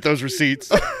letting you get those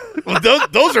receipts. Well,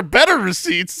 those are better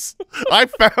receipts. I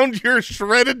found your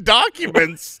shredded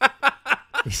documents.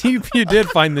 You did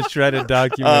find the shredded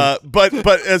documents.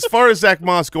 But as far as Zach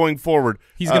Moss going forward,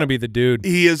 he's going to be the dude.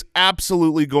 He is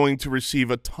absolutely going to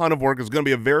receive a ton of work. It's going to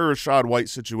be a very Rachaad White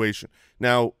situation.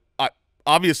 Now,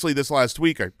 obviously, this last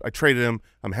week I traded him.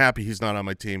 I'm happy he's not on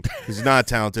my team. He's not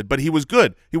talented, but he was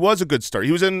good. He was a good start.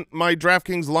 He was in my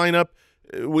DraftKings lineup.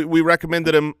 We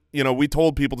recommended him. You know, we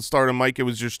told people to start him. Mike, it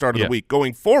was your start of the week.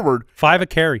 Going forward, 5 a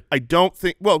carry. I don't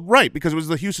think. Well, right, because it was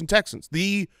the Houston Texans.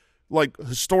 The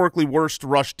historically worst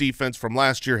rush defense from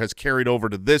last year has carried over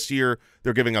to this year.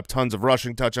 They're giving up tons of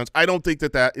rushing touchdowns. I don't think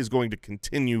that is going to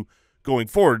continue going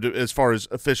forward as far as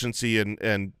efficiency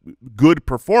and good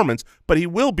performance, but he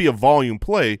will be a volume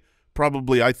play,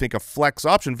 probably, I think, a flex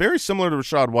option, very similar to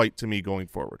Rachaad White to me going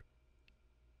forward.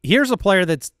 Here's a player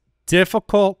that's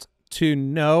difficult to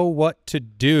know what to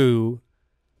do.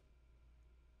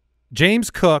 James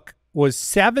Cook was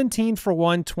 17 for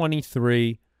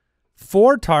 123,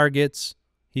 4 targets.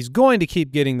 He's going to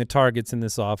keep getting the targets in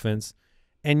this offense,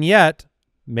 and yet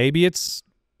maybe it's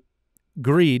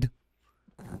greed,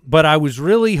 but I was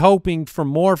really hoping for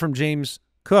more from James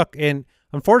Cook, and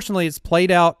unfortunately it's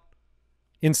played out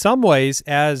in some ways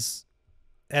as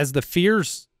the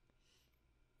fears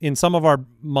in some of our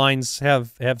minds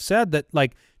have said, that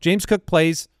like James Cook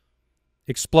plays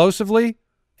explosively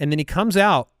and then he comes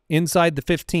out inside the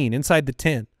 15, inside the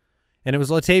 10, and it was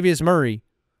Latavius Murray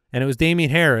and it was Damian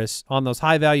Harris on those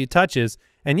high-value touches,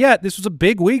 and yet this was a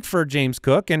big week for James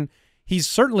Cook, and he's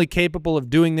certainly capable of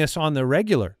doing this on the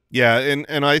regular. Yeah,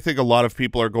 and I think a lot of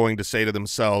people are going to say to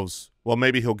themselves, well,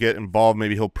 maybe he'll get involved,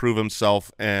 maybe he'll prove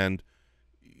himself and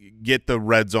get the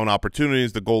red zone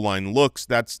opportunities, the goal line looks.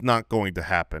 That's not going to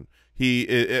happen.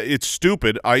 It's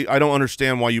stupid. I don't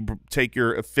understand why you take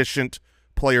your efficient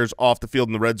players off the field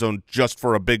in the red zone just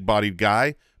for a big-bodied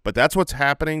guy, but that's what's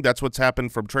happening. That's what's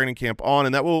happened from training camp on,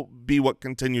 and that will be what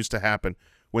continues to happen.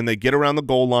 When they get around the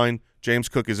goal line, James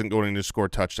Cook isn't going to score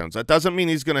touchdowns. That doesn't mean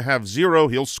he's going to have 0.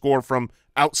 He'll score from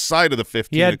outside of the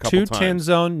 15 he had a couple 2 times. 10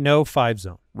 zone, no 5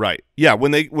 zone. Right. Yeah,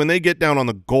 when they get down on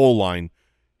the goal line,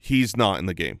 he's not in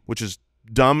the game, which is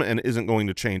dumb and isn't going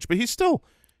to change. But he's still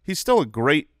a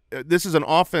great this is an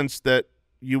offense that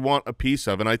you want a piece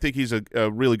of, and I think he's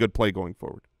a really good play going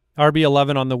forward.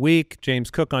 RB11 on the week, James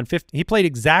Cook on 50. He played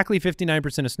exactly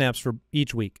 59% of snaps for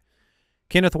each week.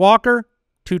 Kenneth Walker,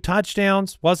 2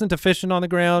 touchdowns, wasn't efficient on the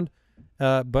ground,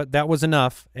 but that was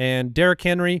enough. And Derrick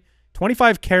Henry,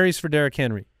 25 carries for Derrick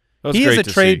Henry. He is a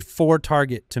trade for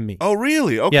target to me. Oh,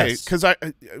 really? Okay, yes.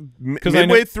 because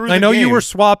midway through the I know game, you were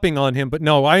swapping on him, but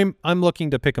no, I'm looking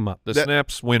to pick him up. The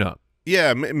snaps went up.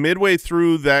 Yeah, midway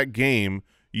through that game,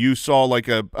 you saw like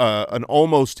an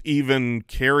almost even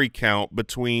carry count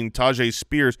between Tajay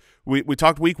Spears. We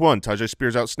talked week 1. Tajay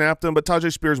Spears outsnapped him, but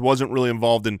Tajay Spears wasn't really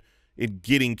involved in in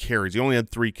getting carries. He only had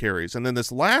 3 carries. And then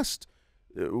this last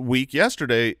week,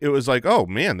 yesterday, it was like, oh,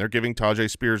 man, they're giving Tajay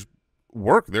Spears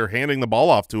work. They're handing the ball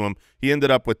off to him. He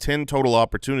ended up with 10 total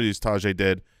opportunities, Tajay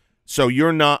did. So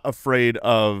you're not afraid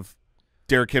of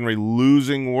Derrick Henry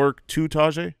losing work to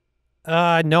Tajay?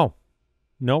 No.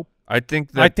 Nope. I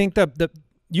think that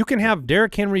you can have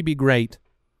Derrick Henry be great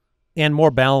and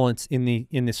more balance in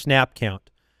the snap count.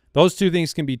 Those two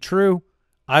things can be true.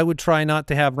 I would try not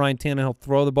to have Ryan Tannehill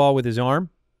throw the ball with his arm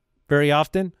very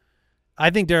often. I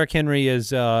think Derrick Henry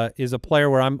is a player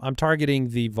where I'm targeting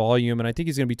the volume, and I think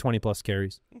he's going to be 20+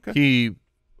 carries. Okay.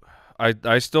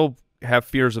 I still have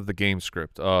fears of the game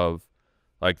script of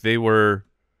like it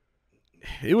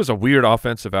was a weird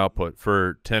offensive output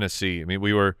for Tennessee. I mean,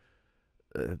 we were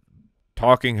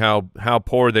talking how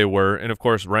poor they were, and of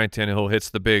course Ryan Tannehill hits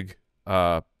the big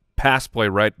pass play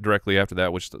right directly after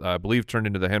that, which I believe turned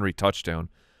into the Henry touchdown.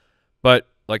 But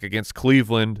like against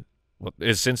Cleveland,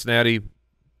 is Cincinnati,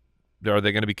 are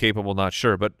they going to be capable? Not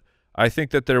sure, but I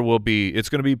think that it's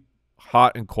going to be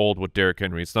hot and cold with Derrick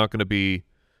Henry. It's not going to be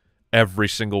every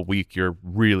single week you're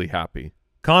really happy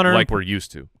like we're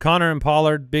used to. Connor and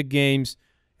Pollard, big games.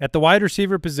 At the wide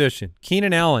receiver position,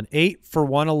 Keenan Allen, 8 for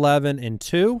 111 and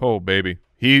 2. Oh, baby.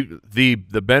 The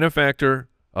benefactor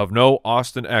of no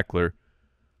Austin Eckler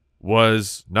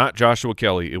was not Joshua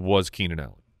Kelly. It was Keenan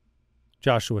Allen.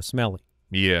 Joshua Smelly.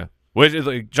 Yeah. Which is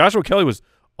like Joshua Kelly was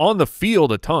on the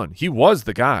field a ton. He was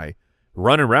the guy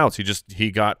running routes.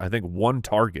 He got, I think, 1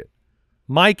 target.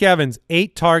 Mike Evans,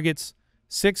 8 targets,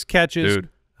 6 catches, Dude.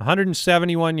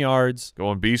 171 yards.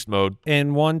 Going beast mode.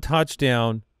 And 1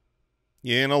 touchdown.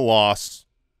 Yeah, and a loss.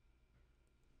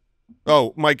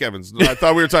 Oh, Mike Evans. I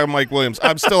thought we were talking Mike Williams.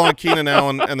 I'm still on Keenan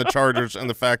Allen and the Chargers and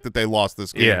the fact that they lost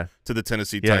this game to the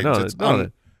Tennessee Titans. It's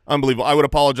unbelievable. I would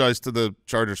apologize to the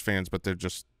Chargers fans, but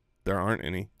there aren't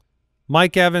any.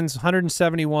 Mike Evans,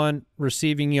 171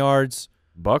 receiving yards.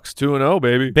 Bucks 2-0,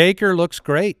 baby. Baker looks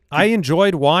great. I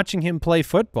enjoyed watching him play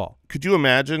football. Could you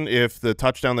imagine if the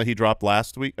touchdown that he dropped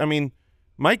last week? I mean,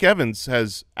 Mike Evans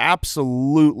has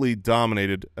absolutely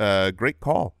dominated. Great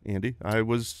call, Andy. I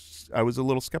was a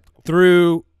little skeptical.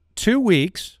 Through 2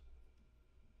 weeks,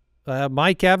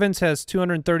 Mike Evans has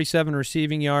 237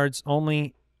 receiving yards.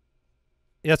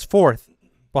 That's 4th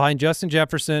behind Justin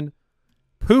Jefferson,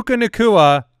 Puka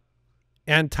Nacua,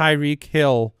 and Tyreek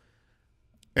Hill.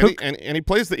 And he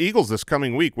plays the Eagles this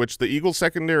coming week, which the Eagles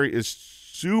secondary is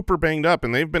super banged up,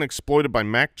 and they've been exploited by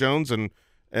Mac Jones and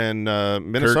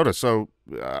Minnesota. Kirk. So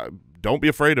don't be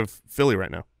afraid of Philly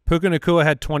right now. Puka Nacua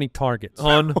had 20 targets.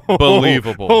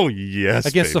 Unbelievable. Oh, yes,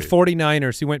 against baby. the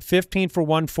 49ers. He went 15 for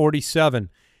 147.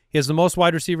 He has the most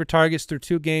wide receiver targets through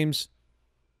 2 games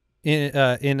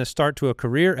in a start to a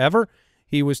career ever.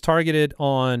 He was targeted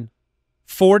on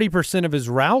 40% of his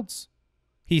routes.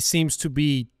 He seems to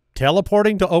be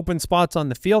teleporting to open spots on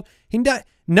the field.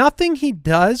 Nothing he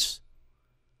does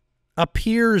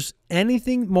appears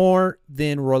anything more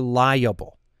than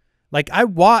reliable. Like, I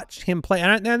watched him play,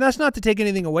 and that's not to take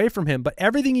anything away from him, but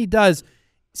everything he does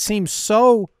seems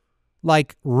so,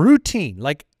 like, routine.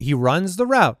 Like, he runs the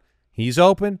route. He's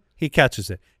open. He catches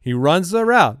it. He runs the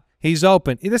route. He's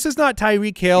open. This is not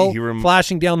Tyreek Hill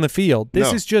flashing down the field.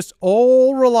 This is just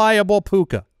all reliable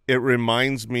Puka. It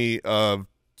reminds me of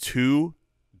 2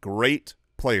 great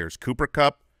players, Cooper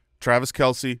Kupp, Travis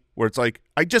Kelce, where it's like,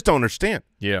 I just don't understand.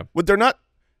 Yeah. But they're not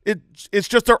 – it's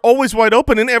just they're always wide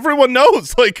open, and everyone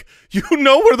knows. Like, you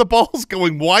know where the ball's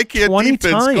going. Why can't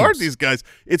defense guard these guys?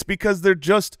 It's because they're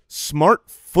just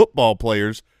smart football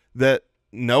players that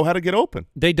know how to get open.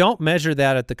 They don't measure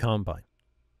that at the combine.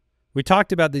 We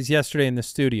talked about these yesterday in the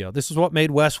studio. This is what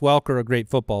made Wes Welker a great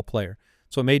football player.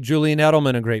 It's what made Julian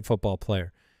Edelman a great football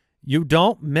player. You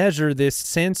don't measure this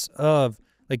sense of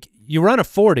 – like, you run a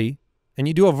 40 and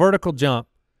you do a vertical jump,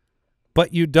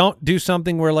 but you don't do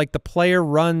something where, like, the player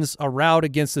runs a route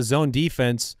against the zone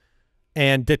defense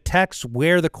and detects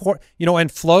where the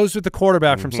and flows with the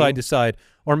quarterback from side to side,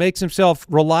 or makes himself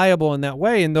reliable in that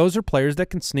way. And those are players that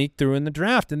can sneak through in the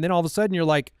draft. And then all of a sudden you're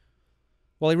like,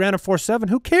 well, he ran a 4.7.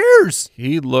 Who cares?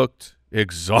 He looked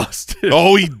exhausted.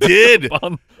 Oh, he did.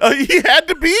 He had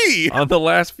to be. On the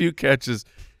last few catches,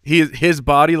 his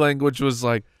body language was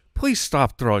like, please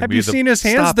stop throwing Have me. you seen his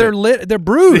hands? They're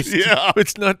bruised. Yeah.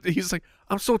 It's not. He's like,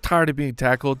 I'm so tired of being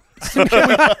tackled.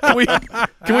 Can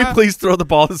we please throw the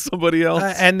ball to somebody else?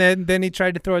 And then he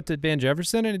tried to throw it to Van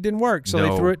Jefferson, and it didn't work, so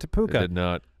they threw it to Puka. It did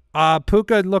not.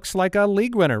 Puka looks like a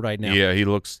league winner right now. Yeah, he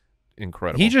looks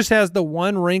incredible. He just has the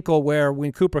one wrinkle where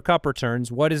when Cooper Kupp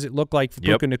returns, what does it look like for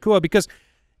Puka Nacua? Because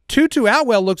Tutu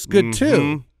Atwell looks good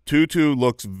too. Tutu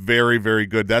looks very, very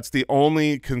good. That's the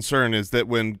only concern, is that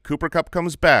when Cooper Kupp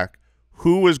comes back,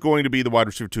 who is going to be the wide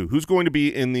receiver 2? Who's going to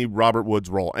be in the Robert Woods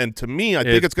role? And to me, I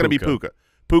think it's going to be Puka.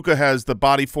 Puka has the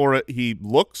body for it. He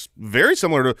looks very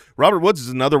similar to Robert Woods. Is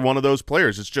another one of those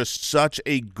players. It's just such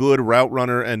a good route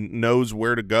runner and knows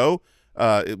where to go.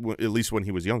 At least when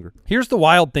he was younger. Here's the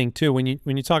wild thing too when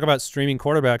you talk about streaming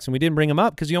quarterbacks, and we didn't bring him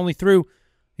up because he's only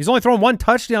thrown one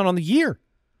touchdown on the year.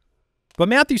 But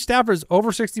Matthew Stafford's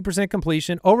over 60%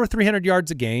 completion, over 300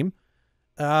 yards a game.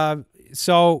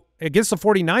 So against the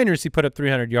 49ers, he put up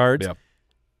 300 yards. Yeah.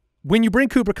 When you bring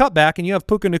Cooper Kupp back and you have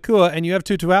Puka Nacua and you have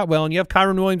Tutu Atwell and you have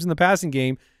Kyron Williams in the passing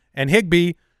game and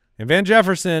Higbee and Van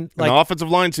Jefferson. And the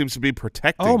offensive line seems to be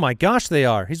protecting. Oh, my gosh, they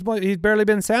are. He's barely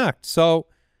been sacked. So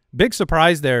big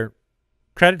surprise there.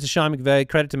 Credit to Sean McVay,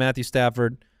 credit to Matthew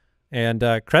Stafford, and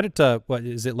credit to, what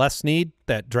is it, Les Snead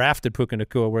that drafted Puka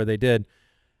Nacua where they did.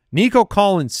 Nico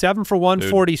Collins, 7 for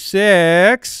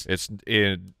 146.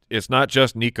 It's not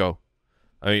just Nico.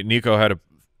 I mean, Nico had an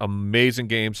amazing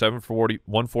game, 7 for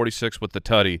 146 with the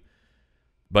tutty.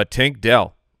 But Tank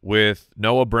Dell with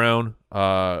Noah Brown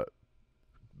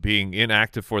being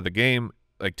inactive for the game,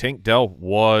 like Tank Dell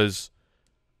was,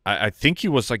 I think he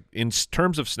was like in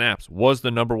terms of snaps was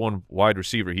the #1 wide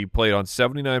receiver. He played on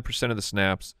 79% of the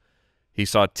snaps. He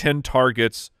saw 10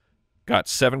 targets, got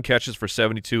 7 catches for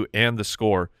 72 and the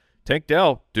score. Tank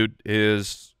Dell, dude,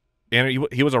 and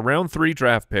he was a round 3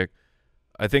 draft pick.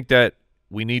 I think that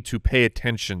we need to pay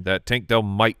attention that Tank Dell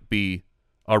might be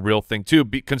a real thing too,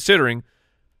 considering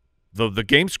the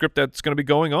game script that's going to be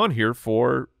going on here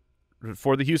for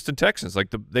the Houston Texans.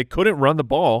 Like they couldn't run the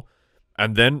ball,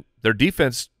 and then their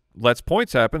defense lets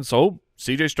points happen, so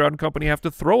C.J. Stroud and company have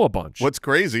to throw a bunch. What's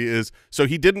crazy is, so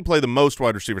he didn't play the most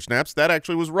wide receiver snaps. That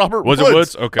actually was Robert Woods. Was it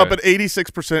Woods? Okay. Up at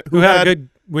 86%. Who had a good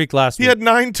week last week. He had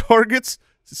 9 targets,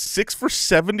 6 for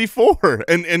 74.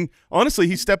 And honestly,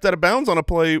 he stepped out of bounds on a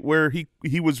play where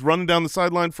he was running down the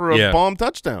sideline for a bomb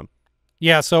touchdown.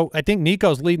 Yeah, so I think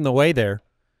Nico's leading the way there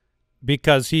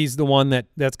because he's the one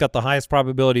that's got the highest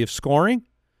probability of scoring.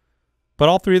 But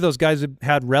all 3 of those guys have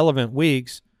had relevant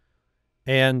weeks,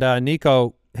 and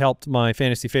Nico helped my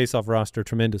fantasy faceoff roster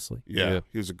tremendously. Yeah,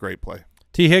 he was a great play.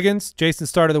 T. Higgins, Jason's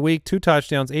start of the week, 2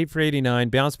 touchdowns, 8 for 89,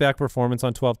 bounce back performance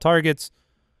on 12 targets.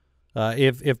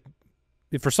 If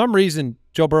for some reason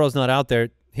Joe Burrow's not out there,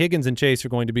 Higgins and Chase are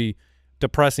going to be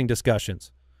depressing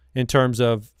discussions in terms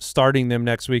of starting them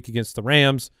next week against the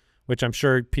Rams, which I'm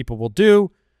sure people will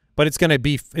do. But it's going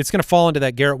to fall into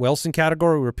that Garrett Wilson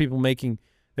category where they were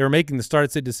making the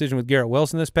start-sit decision with Garrett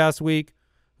Wilson this past week,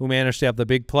 who managed to have the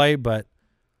big play, but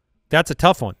that's a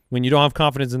tough one when you don't have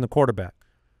confidence in the quarterback.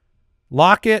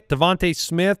 Lockett, Devontae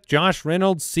Smith, Josh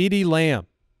Reynolds, CeeDee Lamb.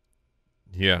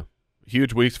 Yeah,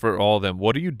 huge weeks for all of them.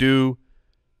 What do you do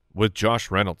with Josh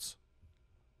Reynolds?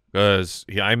 Because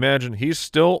I imagine he's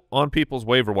still on people's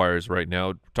waiver wires right now.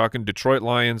 We're talking Detroit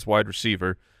Lions wide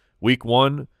receiver. Week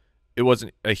 1, it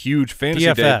wasn't a huge fantasy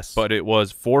DFS. day, but it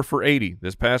was 4 for 80.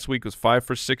 This past week was 5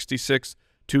 for 66,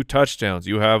 2 touchdowns.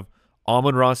 You have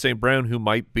Amon-Ra St. Brown, who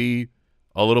might be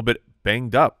a little bit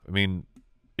banged up. I mean,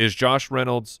 is Josh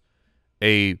Reynolds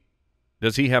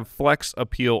does he have flex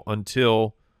appeal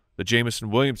until the Jameson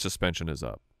Williams suspension is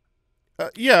up?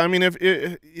 Yeah, I mean,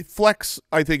 if flex,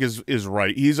 I think is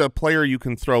right. He's a player you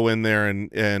can throw in there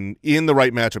and in the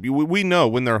right matchup. We know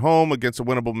when they're home against a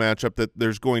winnable matchup that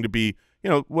there's going to be,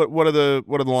 what do the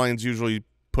Lions usually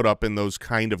put up in those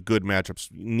kind of good matchups?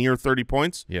 Near 30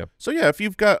 points. Yeah. So yeah, if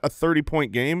you've got a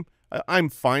 30-point game, I'm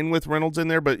fine with Reynolds in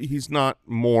there, but he's not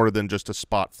more than just a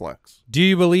spot flex. Do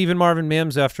you believe in Marvin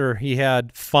Mims after he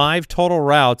had 5 total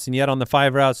routes, and yet on the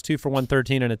 5 routes, 2 for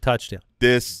 113 and a touchdown?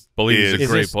 This he's a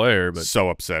great this player, but so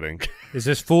upsetting. Is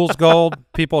this fool's gold?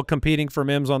 People competing for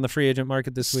Mims on the free agent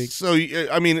market this week? So,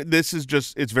 I mean, this is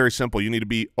just – it's very simple. You need to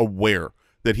be aware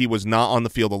that he was not on the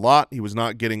field a lot. He was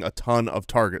not getting a ton of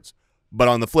targets. But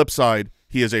on the flip side,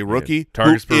 he is a rookie.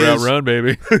 Targets per route run,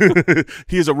 baby.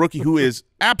 He is a rookie who is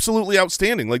absolutely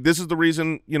outstanding. Like, this is the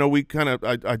reason, we kind of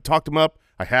I talked him up.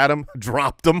 I had him,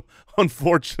 dropped him,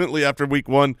 unfortunately, after week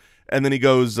 1. And then he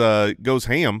goes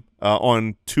ham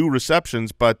on 2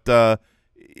 receptions. But I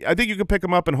think you can pick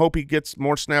him up and hope he gets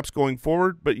more snaps going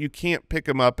forward. But you can't pick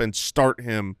him up and start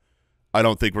him, I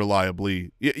don't think,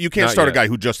 reliably. You can't start a guy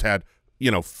who just had,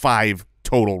 5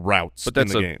 total routes in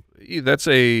the game.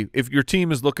 If your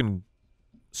team is looking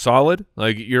solid,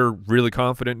 like you're really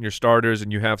confident in your starters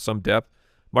and you have some depth,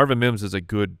 Marvin Mims is a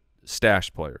good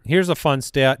stash player. Here's a fun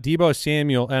stat. Deebo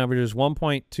Samuel averages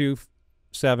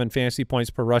 1.27 fantasy points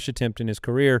per rush attempt in his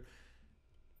career,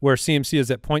 where CMC is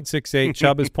at 0.68,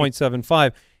 Chubb is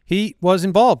 0.75. He was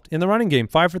involved in the running game,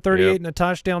 5 for 38 and a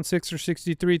touchdown, 6 for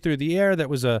 63 through the air. That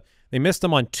was a They missed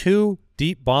him on 2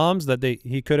 deep bombs that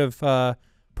he could have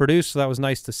produced, so that was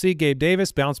nice to see. Gabe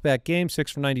Davis, bounce-back game,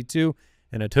 6 for 92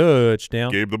 and a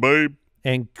touchdown. Gabe the babe.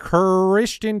 And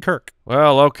Christian Kirk.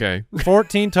 Well, okay.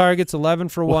 14 targets, 11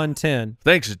 for 110.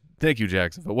 Thank you,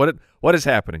 Jackson. But what is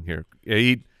happening here?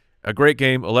 A great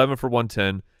game, 11 for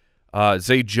 110.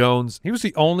 Zay Jones. He was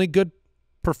the only good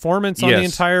performance on the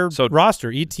entire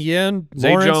roster. ETN,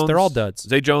 Lawrence, they're all duds.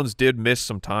 Zay Jones did miss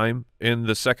some time in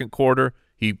the second quarter.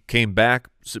 He came back.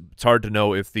 It's hard to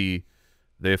know if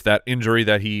that injury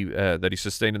that he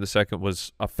sustained in the second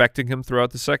was affecting him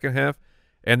throughout the second half.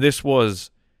 And this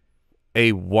was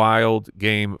a wild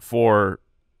game for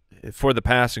the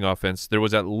passing offense. There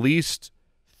was at least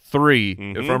 3,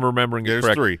 if I'm remembering it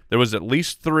correctly. There was at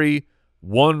least 3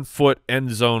 1-foot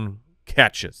end zone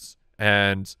catches,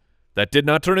 and that did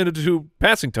not turn into 2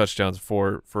 passing touchdowns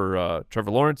for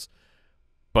Trevor Lawrence.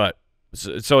 But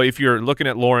so if you're looking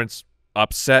at Lawrence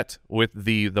upset with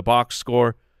the box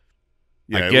score,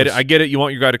 I get it. You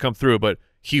want your guy to come through, but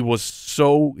he was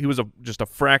just a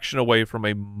fraction away from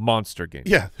a monster game.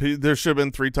 Yeah, there should have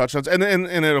been 3 touchdowns, and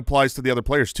it applies to the other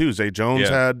players too. Zay Jones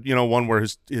had one where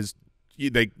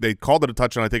they called it a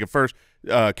touchdown, I think, at first.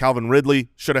 Calvin Ridley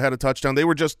should have had a touchdown. They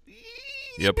were just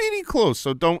itty close.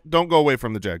 So don't go away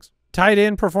from the Jags. Tight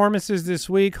end performances this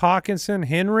week: Hawkinson,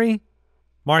 Henry,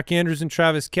 Mark Andrews, and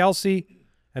Travis Kelce.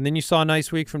 And then you saw a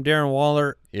nice week from Darren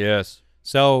Waller. Yes.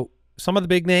 So some of the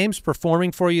big names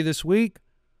performing for you this week.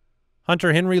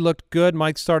 Hunter Henry looked good.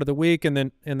 Mike started the week, and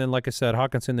then like I said,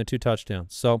 Hawkinson the 2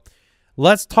 touchdowns. So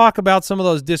let's talk about some of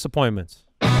those disappointments.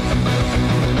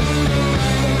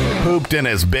 Pooped in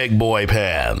his big boy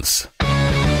pants.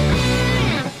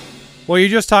 Well, you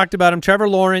just talked about him. Trevor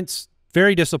Lawrence,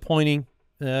 very disappointing.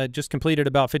 Just completed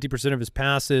about 50% of his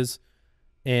passes,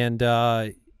 and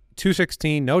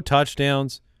 216, no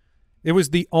touchdowns. It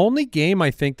was the only game,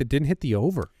 I think, that didn't hit the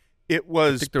over. It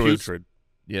was putrid.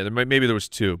 Maybe there was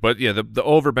 2, but yeah, the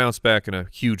over bounced back in a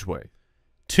huge way.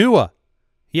 Tua,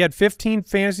 he had 15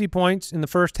 fantasy points in the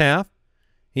first half.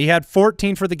 He had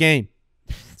 14 for the game.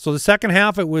 So the second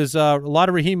half, it was a lot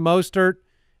of Raheem Mostert.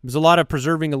 It was a lot of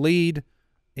preserving a lead,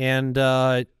 and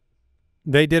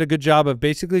they did a good job of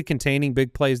basically containing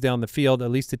big plays down the field,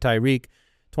 at least to Tyreek.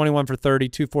 21 for 30,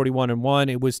 241 and 1.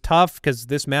 It was tough because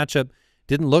this matchup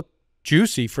didn't look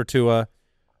juicy for Tua.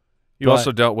 You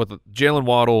also dealt with Jalen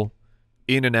Waddle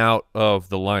in and out of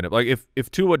the lineup. Like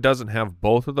if Tua doesn't have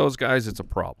both of those guys, it's a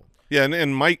problem. Yeah,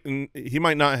 and he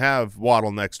might not have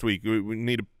Waddle next week. We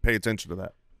need to pay attention to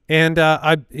that. And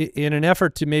in an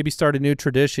effort to maybe start a new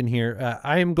tradition here,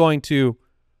 I'm going to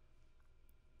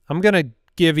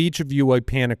give each of you a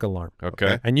panic alarm.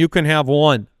 Okay. And you can have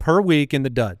one per week in the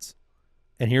duds.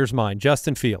 And here's mine,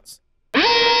 Justin Fields.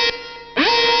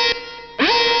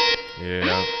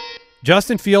 Yeah.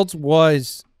 Justin Fields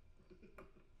was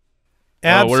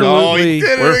absolutely. He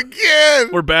did it again.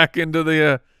 We're back into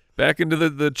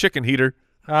the chicken heater.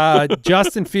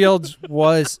 Justin Fields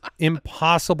was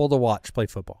impossible to watch play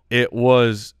football. It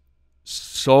was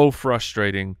so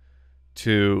frustrating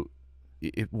to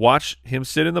watch him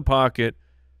sit in the pocket,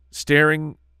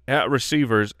 staring at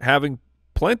receivers, having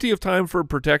plenty of time for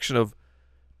protection of,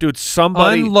 dude,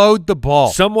 somebody. Unload the ball.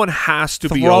 Someone has to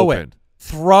be Throw open.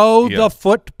 Throw the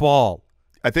football.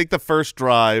 I think the first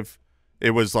drive,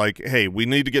 it was like, hey, we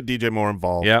need to get DJ Moore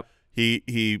involved. Yep.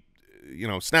 He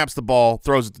snaps the ball,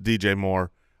 throws it to DJ Moore.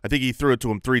 I think he threw it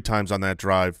to him 3 times on that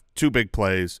drive. 2 big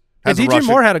plays. DJ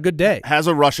Moore had a good day. Has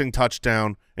a rushing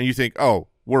touchdown, and you think, oh,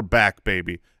 we're back,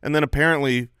 baby. And then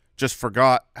apparently just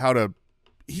forgot how to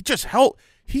 –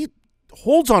 he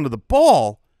holds onto the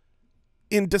ball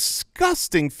in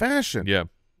disgusting fashion. Yeah.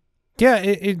 Yeah,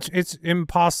 it's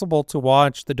impossible to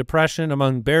watch. The depression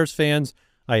among Bears fans,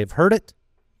 I have heard it.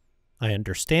 I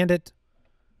understand it.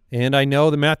 And I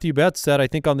know that Matthew Betts said, I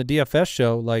think on the DFS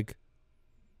show, like,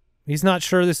 he's not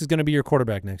sure this is going to be your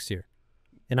quarterback next year.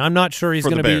 And I'm not sure he's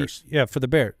going to be – yeah, for the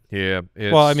Bears. Yeah.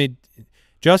 Well, I mean,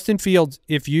 Justin Fields,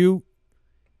 if you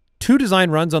 – 2 design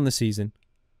runs on the season,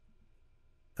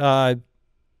 it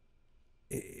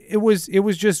was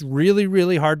just really,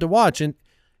 really hard to watch.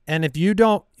 And if you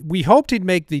don't – we hoped he'd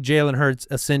make the Jalen Hurts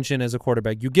ascension as a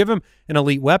quarterback. You give him an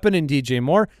elite weapon in DJ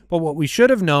Moore, but what we should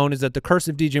have known is that the curse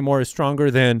of DJ Moore is stronger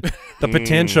than the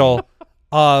potential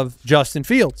of Justin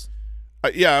Fields.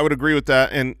 Yeah, I would agree with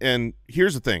that. And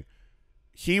here's the thing.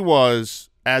 He was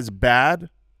as bad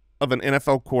of an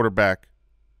NFL quarterback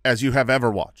as you have ever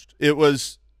watched. It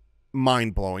was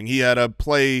mind-blowing. He had a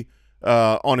play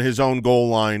on his own goal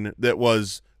line that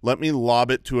was, let me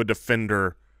lob it to a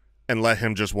defender and let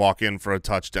him just walk in for a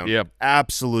touchdown. Yep.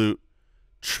 Absolute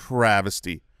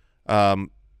travesty.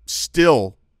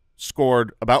 Still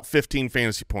scored about 15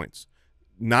 fantasy points.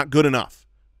 Not good enough,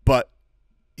 but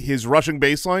his rushing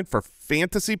baseline for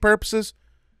fantasy purposes,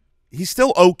 he's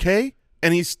still okay,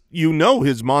 and he's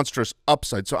his monstrous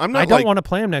upside. So I'm not. I don't want to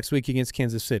play him next week against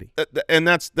Kansas City, and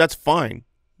that's fine.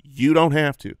 You don't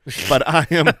have to, but I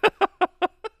am.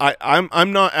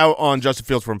 I'm not out on Justin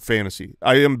Fields from fantasy.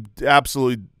 I am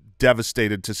absolutely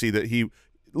devastated to see that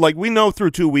we know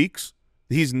through 2 weeks,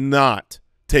 he's not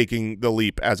taking the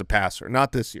leap as a passer.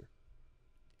 Not this year.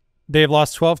 They have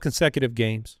lost 12 consecutive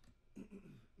games,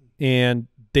 and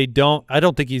I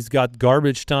don't think he's got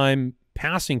garbage time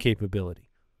passing capability.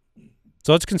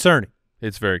 So it's concerning.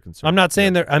 It's very concerning. I'm not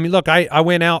saying that. I mean, look, I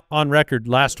went out on record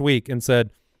last week and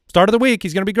said, start of the week,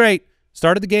 he's going to be great.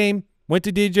 Started the game, went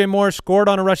to DJ Moore, scored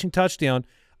on a rushing touchdown.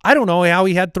 I don't know how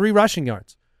he had 3 rushing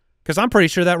yards, because I'm pretty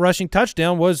sure that rushing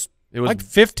touchdown was like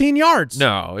 15 yards.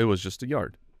 No, it was just a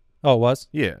yard. Oh, it was?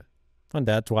 Yeah. And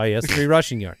that's why he has 3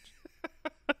 rushing yards.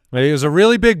 It was a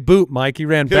really big boot, Mike. He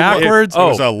ran backwards. It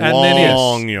was a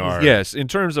long yard. Yes, in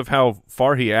terms of how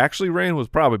far he actually ran was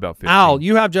probably about 15. Al,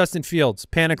 you have Justin Fields.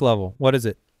 Panic level. What is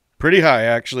it? Pretty high,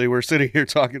 actually. We're sitting here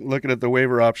looking at the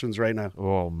waiver options right now.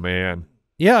 Oh, man.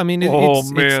 Yeah, I mean,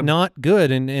 it's not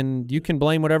good, and you can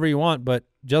blame whatever you want, but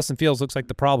Justin Fields looks like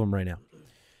the problem right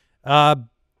now.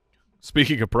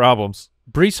 Speaking of problems.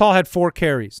 Breece Hall had 4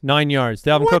 carries, 9 yards.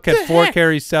 Dalvin Cook had 4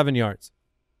 carries, 7 yards.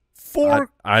 4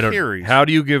 I don't, carries. How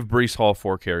do you give Breece Hall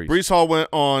 4 carries? Breece Hall went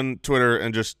on Twitter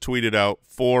and just tweeted out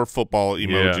 4 football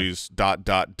emojis, ...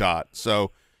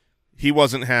 So he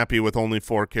wasn't happy with only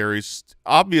 4 carries.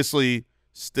 Obviously,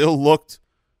 still looked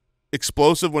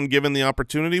explosive when given the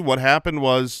opportunity. What happened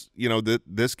was,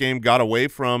 this game got away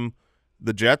from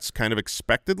the Jets kind of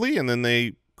expectedly, and then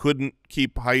they couldn't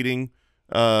keep hiding,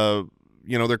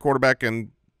 their quarterback,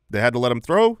 and they had to let him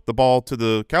throw the ball to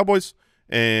the Cowboys.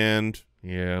 And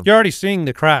you're already seeing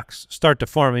the cracks start to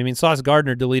form. I mean, Sauce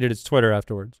Gardner deleted his Twitter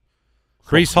afterwards.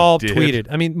 Breece Hall tweeted.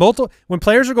 I mean, when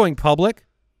players are going public,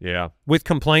 with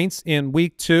complaints in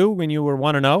week 2 when you were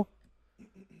 1-0,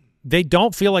 they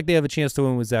don't feel like they have a chance to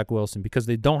win with Zach Wilson, because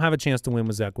they don't have a chance to win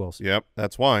with Zach Wilson. Yep,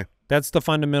 that's why. That's the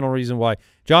fundamental reason why.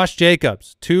 Josh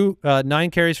Jacobs,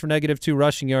 9 carries for -2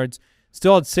 rushing yards,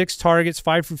 still had 6 targets,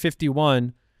 5 for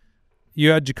 51. You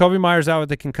had Jacoby Myers out with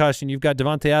the concussion. You've got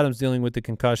Devontae Adams dealing with the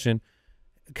concussion.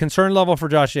 Concern level for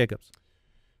Josh Jacobs?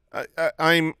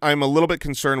 I'm a little bit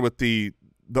concerned with the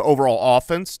overall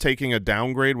offense taking a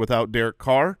downgrade without Derek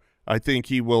Carr. I think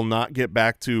he will not get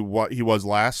back to what he was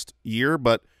last year,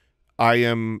 but I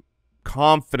am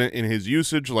confident in his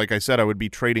usage. Like I said, I would be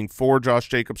trading for Josh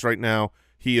Jacobs right now.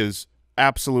 He is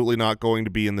absolutely not going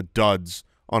to be in the duds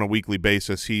on a weekly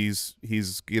basis.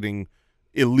 He's getting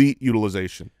elite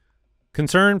utilization.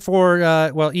 Concern for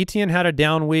Etienne had a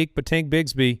down week, but Tank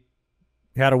Bigsby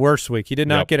had a worse week. He did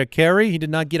not get a carry. He did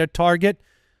not get a target.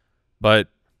 But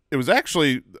it was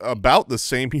actually about the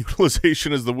same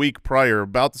utilization as the week prior,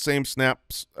 about the same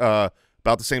snaps,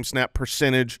 about the same snap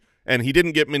percentage, and he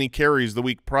didn't get many carries the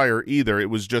week prior either. It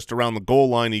was just around the goal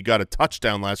line. He got a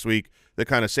touchdown last week that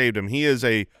kind of saved him. He is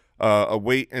a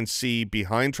wait and see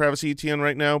behind Travis Etienne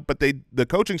right now, but the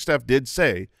coaching staff did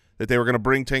say that they were going to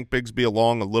bring Tank Bigsby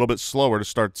along a little bit slower to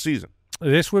start the season.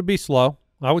 This would be slow.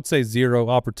 I would say 0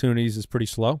 opportunities is pretty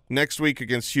slow. Next week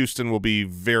against Houston will be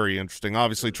very interesting.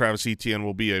 Obviously, Travis Etienne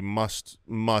will be a must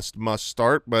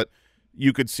start, but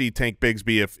you could see Tank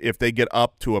Bigsby, if they get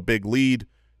up to a big lead,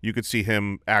 you could see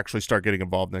him actually start getting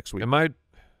involved next week.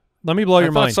 Let me blow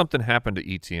your mind. I thought something happened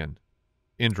to Etienne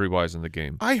injury-wise in the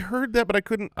game. I heard that, but I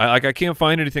couldn't. I can't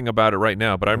find anything about it right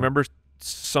now, but I remember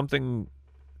something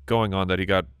going on that he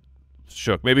got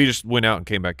shook. Maybe he just went out and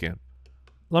came back in.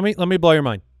 Let me blow your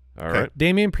mind. All right.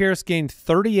 Dameon Pierce gained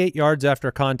 38 yards after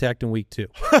contact in week 2.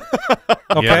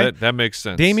 Okay. Yeah, that makes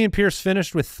sense. Dameon Pierce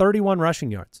finished with 31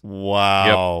 rushing yards.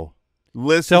 Wow.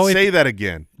 Yep. Say that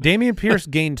again. Dameon Pierce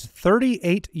gained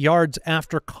 38 yards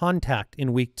after contact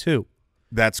in week 2.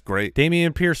 That's great.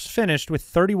 Dameon Pierce finished with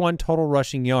 31 total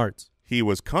rushing yards. He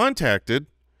was contacted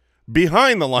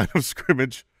behind the line of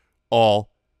scrimmage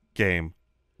all game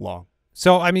long.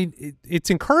 So, I mean, it's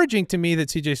encouraging to me that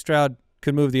C.J. Stroud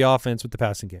could move the offense with the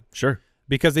passing game. Sure.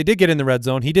 Because they did get in the red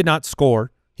zone. He did not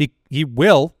score. He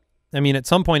will, I mean, at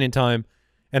some point in time,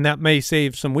 and that may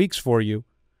save some weeks for you.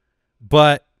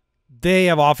 But they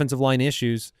have offensive line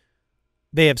issues.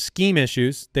 They have scheme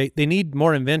issues. They need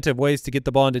more inventive ways to get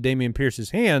the ball into Dameon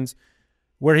Pierce's hands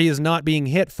where he is not being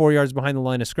hit 4 yards behind the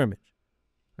line of scrimmage.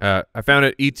 I found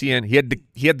it, Etienne. He had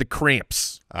the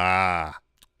cramps.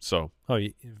 So. Oh,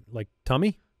 like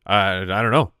tummy? I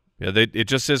don't know. Yeah, it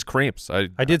just says cramps.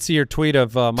 I did see your tweet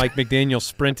of Mike McDaniel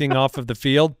sprinting off of the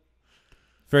field.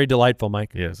 Very delightful,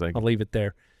 Mike. Yes, thank I'll you. leave it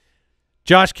there.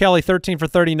 Josh Kelly, 13 for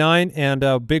 39, and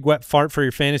a big wet fart for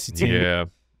your fantasy team. Yeah.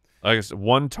 Like I said,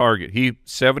 one target.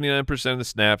 79% of the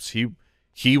snaps.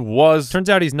 He was Turns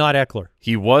out he's not Eckler.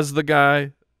 He was the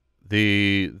guy.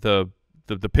 The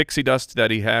pixie dust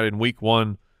that he had in week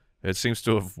 1, it seems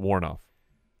to have worn off.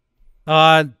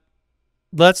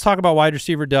 Let's talk about wide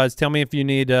receiver duds. Tell me if you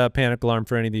need a panic alarm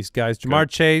for any of these guys. Jamar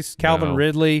Chase, Calvin No.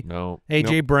 Ridley, No.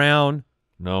 A.J. Brown,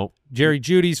 No. Jerry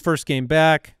Judy's first game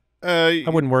back. I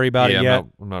wouldn't worry about it yet.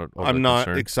 I'm not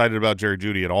concerned. excited about Jerry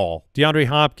Jeudy at all. DeAndre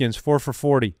Hopkins, 4 for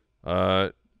 40.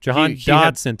 Jahan He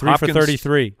had Dotson, 3 for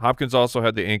 33. Hopkins also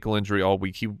had the ankle injury all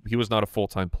week. He was not a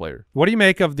full-time player. What do you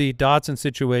make of the Dotson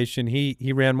situation?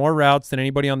 He ran more routes than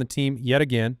anybody on the team yet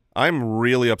again. I'm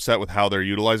really upset with how they're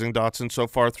utilizing Dotson so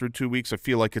far through 2 weeks. I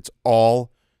feel like it's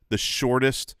all the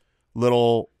shortest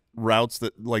little routes,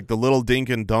 that like the little dink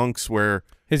and dunks where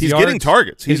he's getting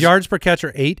targets. His yards per catch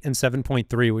are 8 and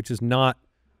 7.3, which is not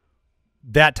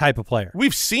that type of player.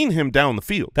 We've seen him down the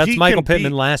field. That's Michael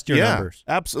Pittman last year numbers.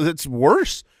 Absolutely. It's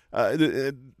worse.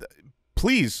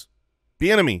 Please,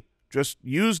 Bieniemy, just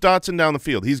use Dotson down the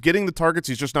field. He's getting the targets.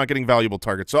 He's just not getting valuable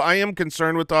targets. So I am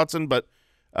concerned with Dotson, but,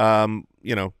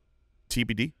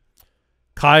 TBD.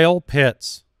 Kyle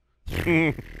Pitts.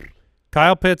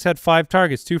 Kyle Pitts had 5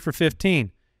 targets, 2 for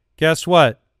 15. Guess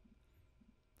what?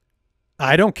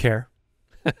 I don't care.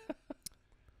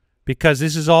 Because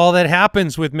this is all that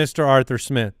happens with Mr. Arthur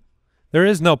Smith. There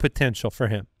is no potential for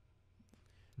him.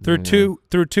 Through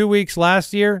 2 weeks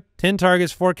last year, 10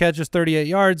 targets, 4 catches, 38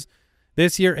 yards.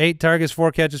 This year, 8 targets,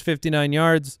 4 catches, 59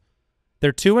 yards.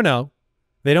 They're 2-0.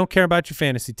 They don't care about your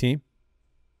fantasy team.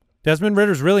 Desmond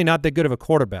Ritter's really not that good of a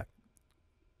quarterback.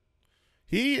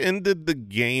 He ended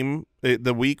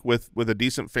the week with a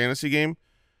decent fantasy game,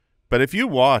 but if you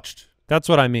watched, that's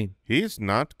what I mean. He's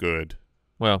not good.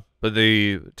 Well, but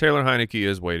the Taylor Heineke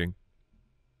is waiting.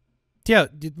 Yeah,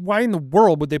 why in the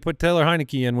world would they put Taylor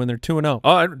Heineke in when they're 2-0?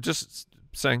 Oh, I'm just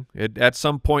saying, at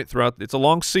some point throughout, it's a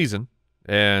long season,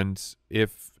 and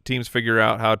if teams figure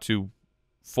out how to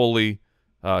fully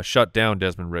shut down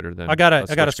Desmond Ritter, then I got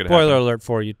a spoiler alert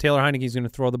for you. Taylor Heineke's going to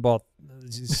throw the ball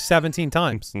 17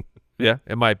 times. Yeah,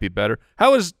 it might be better.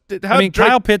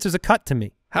 Kyle Pitts is a cut to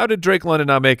me. How did Drake London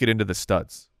not make it into the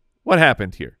studs? What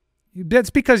happened here? That's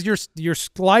because your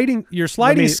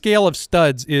sliding scale of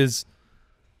studs is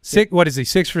what is he,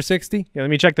 6 for 60? Yeah, let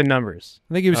me check the numbers.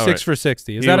 I think he was 6 for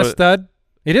 60. Is that a stud?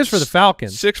 It is for the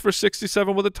Falcons. 6 for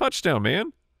 67 with a touchdown,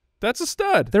 man. That's a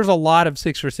stud. There's a lot of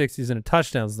 6 for 60s and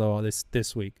touchdowns though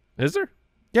this week. Is there?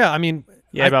 Yeah, I mean,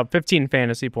 about 15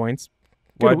 fantasy points.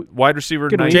 Wide receiver.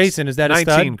 Jason, is that a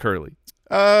stud? 19 Curly.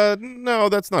 No,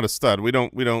 that's not a stud. We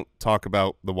don't talk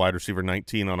about the wide receiver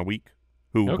 19 on a week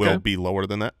who will be lower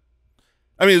than that.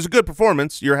 I mean, it's a good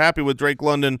performance. You're happy with Drake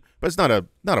London, but it's not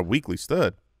a weekly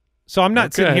stud. So I'm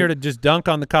not sitting here to just dunk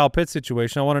on the Kyle Pitts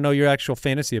situation. I want to know your actual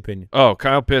fantasy opinion. Oh,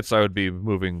 Kyle Pitts, I would be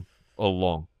moving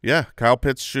along. Yeah, Kyle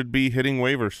Pitts should be hitting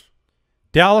waivers.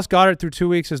 Dallas Goedert through 2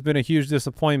 weeks has been a huge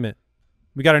disappointment.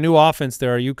 We got a new offense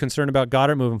there. Are you concerned about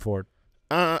Goedert moving forward?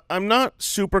 I'm not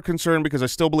super concerned because I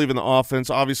still believe in the offense.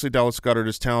 Obviously, Dallas Goedert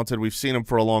is talented. We've seen him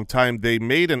for a long time. They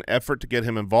made an effort to get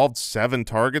him involved. 7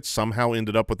 targets, somehow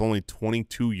ended up with only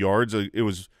 22 yards. It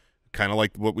was kind of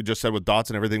like what we just said with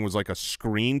Dotson. Everything was like a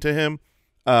screen to him.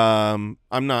 I'm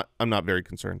not very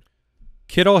concerned.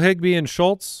 Kittle, Higbee, and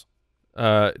Schultz.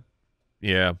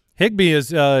 Yeah. Higbee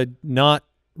is not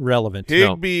relevant.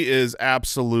 Higbee is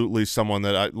absolutely someone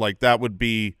that I like. That would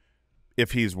be,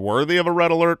 if he's worthy of a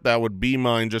red alert, that would be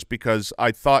mine, just because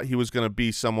I thought he was going to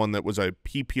be someone that was a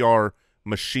PPR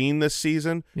machine this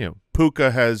season. Yeah.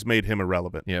 Puka has made him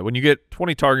irrelevant. Yeah, when you get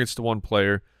 20 targets to one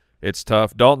player, it's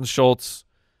tough. Dalton Schultz,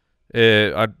 we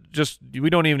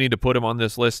don't even need to put him on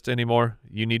this list anymore.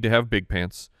 You need to have big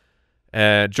pants.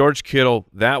 George Kittle,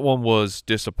 that one was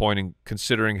disappointing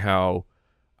considering how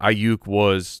Ayuk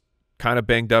was kind of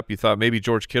banged up. You thought maybe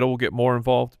George Kittle will get more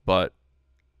involved, but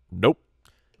nope.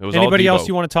 It was Anybody all else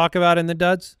you want to talk about in the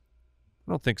duds?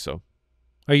 I don't think so.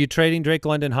 Are you trading Drake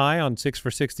London high on 6 for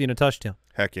 60 and a touchdown?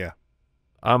 Heck yeah.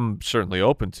 I'm certainly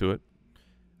open to it.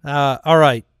 All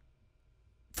right.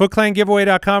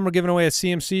 FootClanGiveaway.com. We're giving away a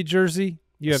CMC jersey.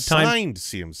 You have time. Signed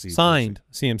CMC. Signed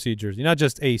CMC jersey, not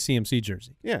just a CMC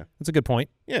jersey. Yeah. That's a good point.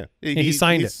 Yeah. He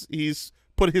signed it. He's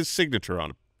put his signature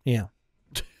on him. Yeah.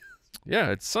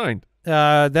 Yeah, it's signed.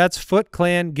 That's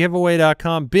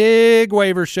FootClanGiveaway.com. Big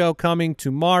waiver show coming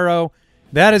tomorrow.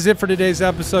 That is it for today's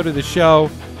episode of the show.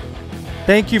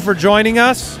 Thank you for joining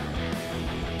us.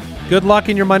 Good luck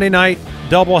in your Monday night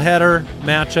doubleheader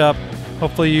matchup.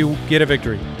 Hopefully you get a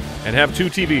victory. And have 2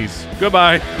 TVs.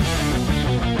 Goodbye.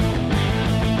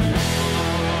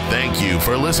 Thank you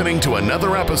for listening to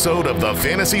another episode of the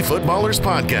Fantasy Footballers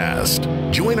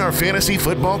Podcast. Join our fantasy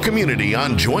football community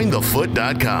on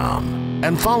jointhefoot.com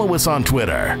and follow us on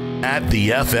Twitter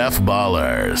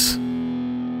 @TheFFBallers.